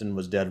Augustine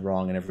was dead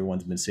wrong, and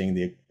everyone's been seeing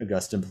the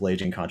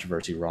Augustine-Pelagian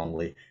controversy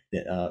wrongly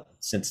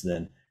since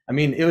then. I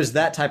mean, it was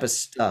that type of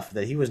stuff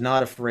that he was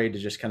not afraid to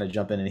just kind of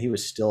jump in, and he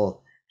was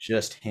still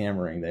just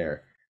hammering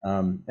there.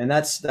 And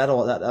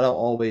that'll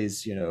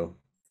always, that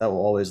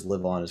will always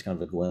live on as kind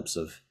of a glimpse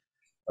of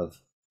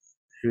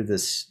who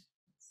this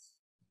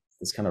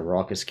kind of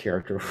raucous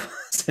character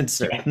was in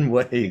certain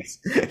ways.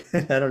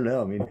 I don't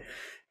know. I mean,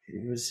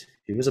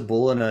 he was a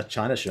bull in a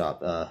china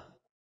shop.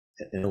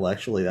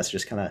 Intellectually, that's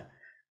just kind of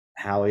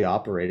how he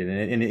operated,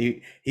 and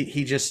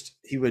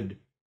he would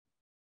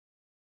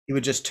he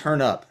would just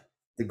turn up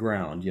the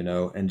ground,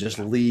 and just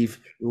leave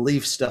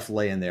stuff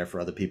laying there for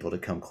other people to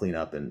come clean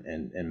up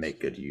and make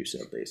good use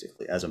of,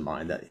 basically, as a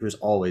mind. That he was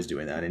always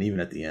doing that. And even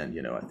at the end,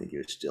 I think he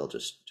was still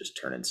just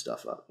turning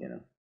stuff up,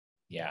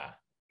 Yeah.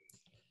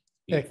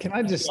 Yeah, can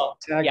I just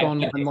tag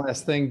on one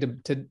last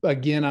thing to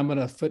again, I'm going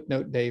to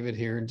footnote David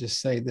here and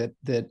just say that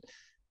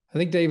I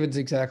think David's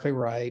exactly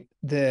right,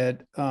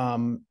 that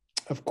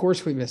of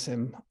course we miss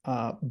him.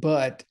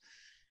 But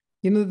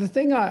the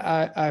thing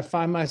I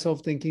find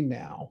myself thinking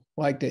now,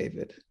 like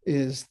David,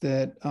 is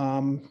that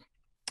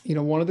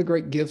one of the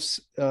great gifts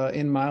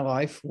in my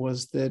life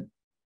was that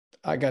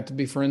I got to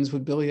be friends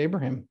with Billy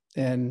Abraham,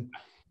 and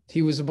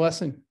he was a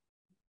blessing.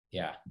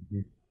 Yeah.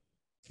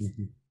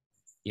 Mm-hmm.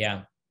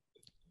 Yeah.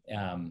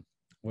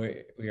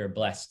 We are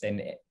blessed,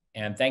 and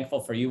I'm thankful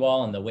for you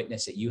all and the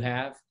witness that you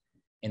have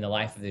in the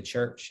life of the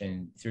church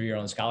and through your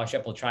own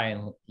scholarship. I'll try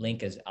and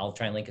link as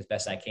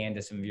best I can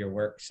to some of your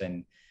works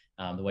and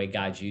the way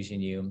God's using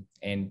you,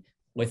 and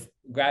with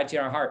gratitude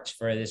in our hearts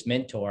for this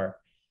mentor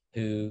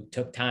who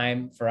took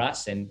time for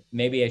us. And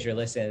maybe as you're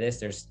listening to this,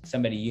 there's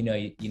somebody you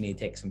need to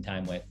take some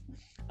time with.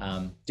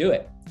 Do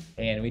it.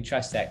 And we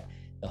trust that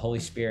the Holy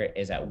Spirit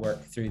is at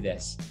work through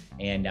this.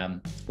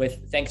 And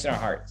with thanks in our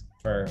hearts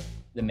for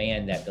the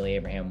man that Billy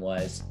Abraham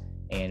was,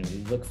 and we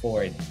look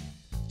forward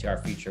to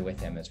our future with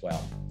him as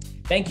well.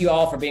 Thank you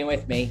all for being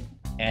with me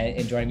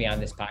and joining me on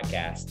this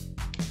podcast.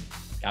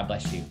 God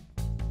bless you.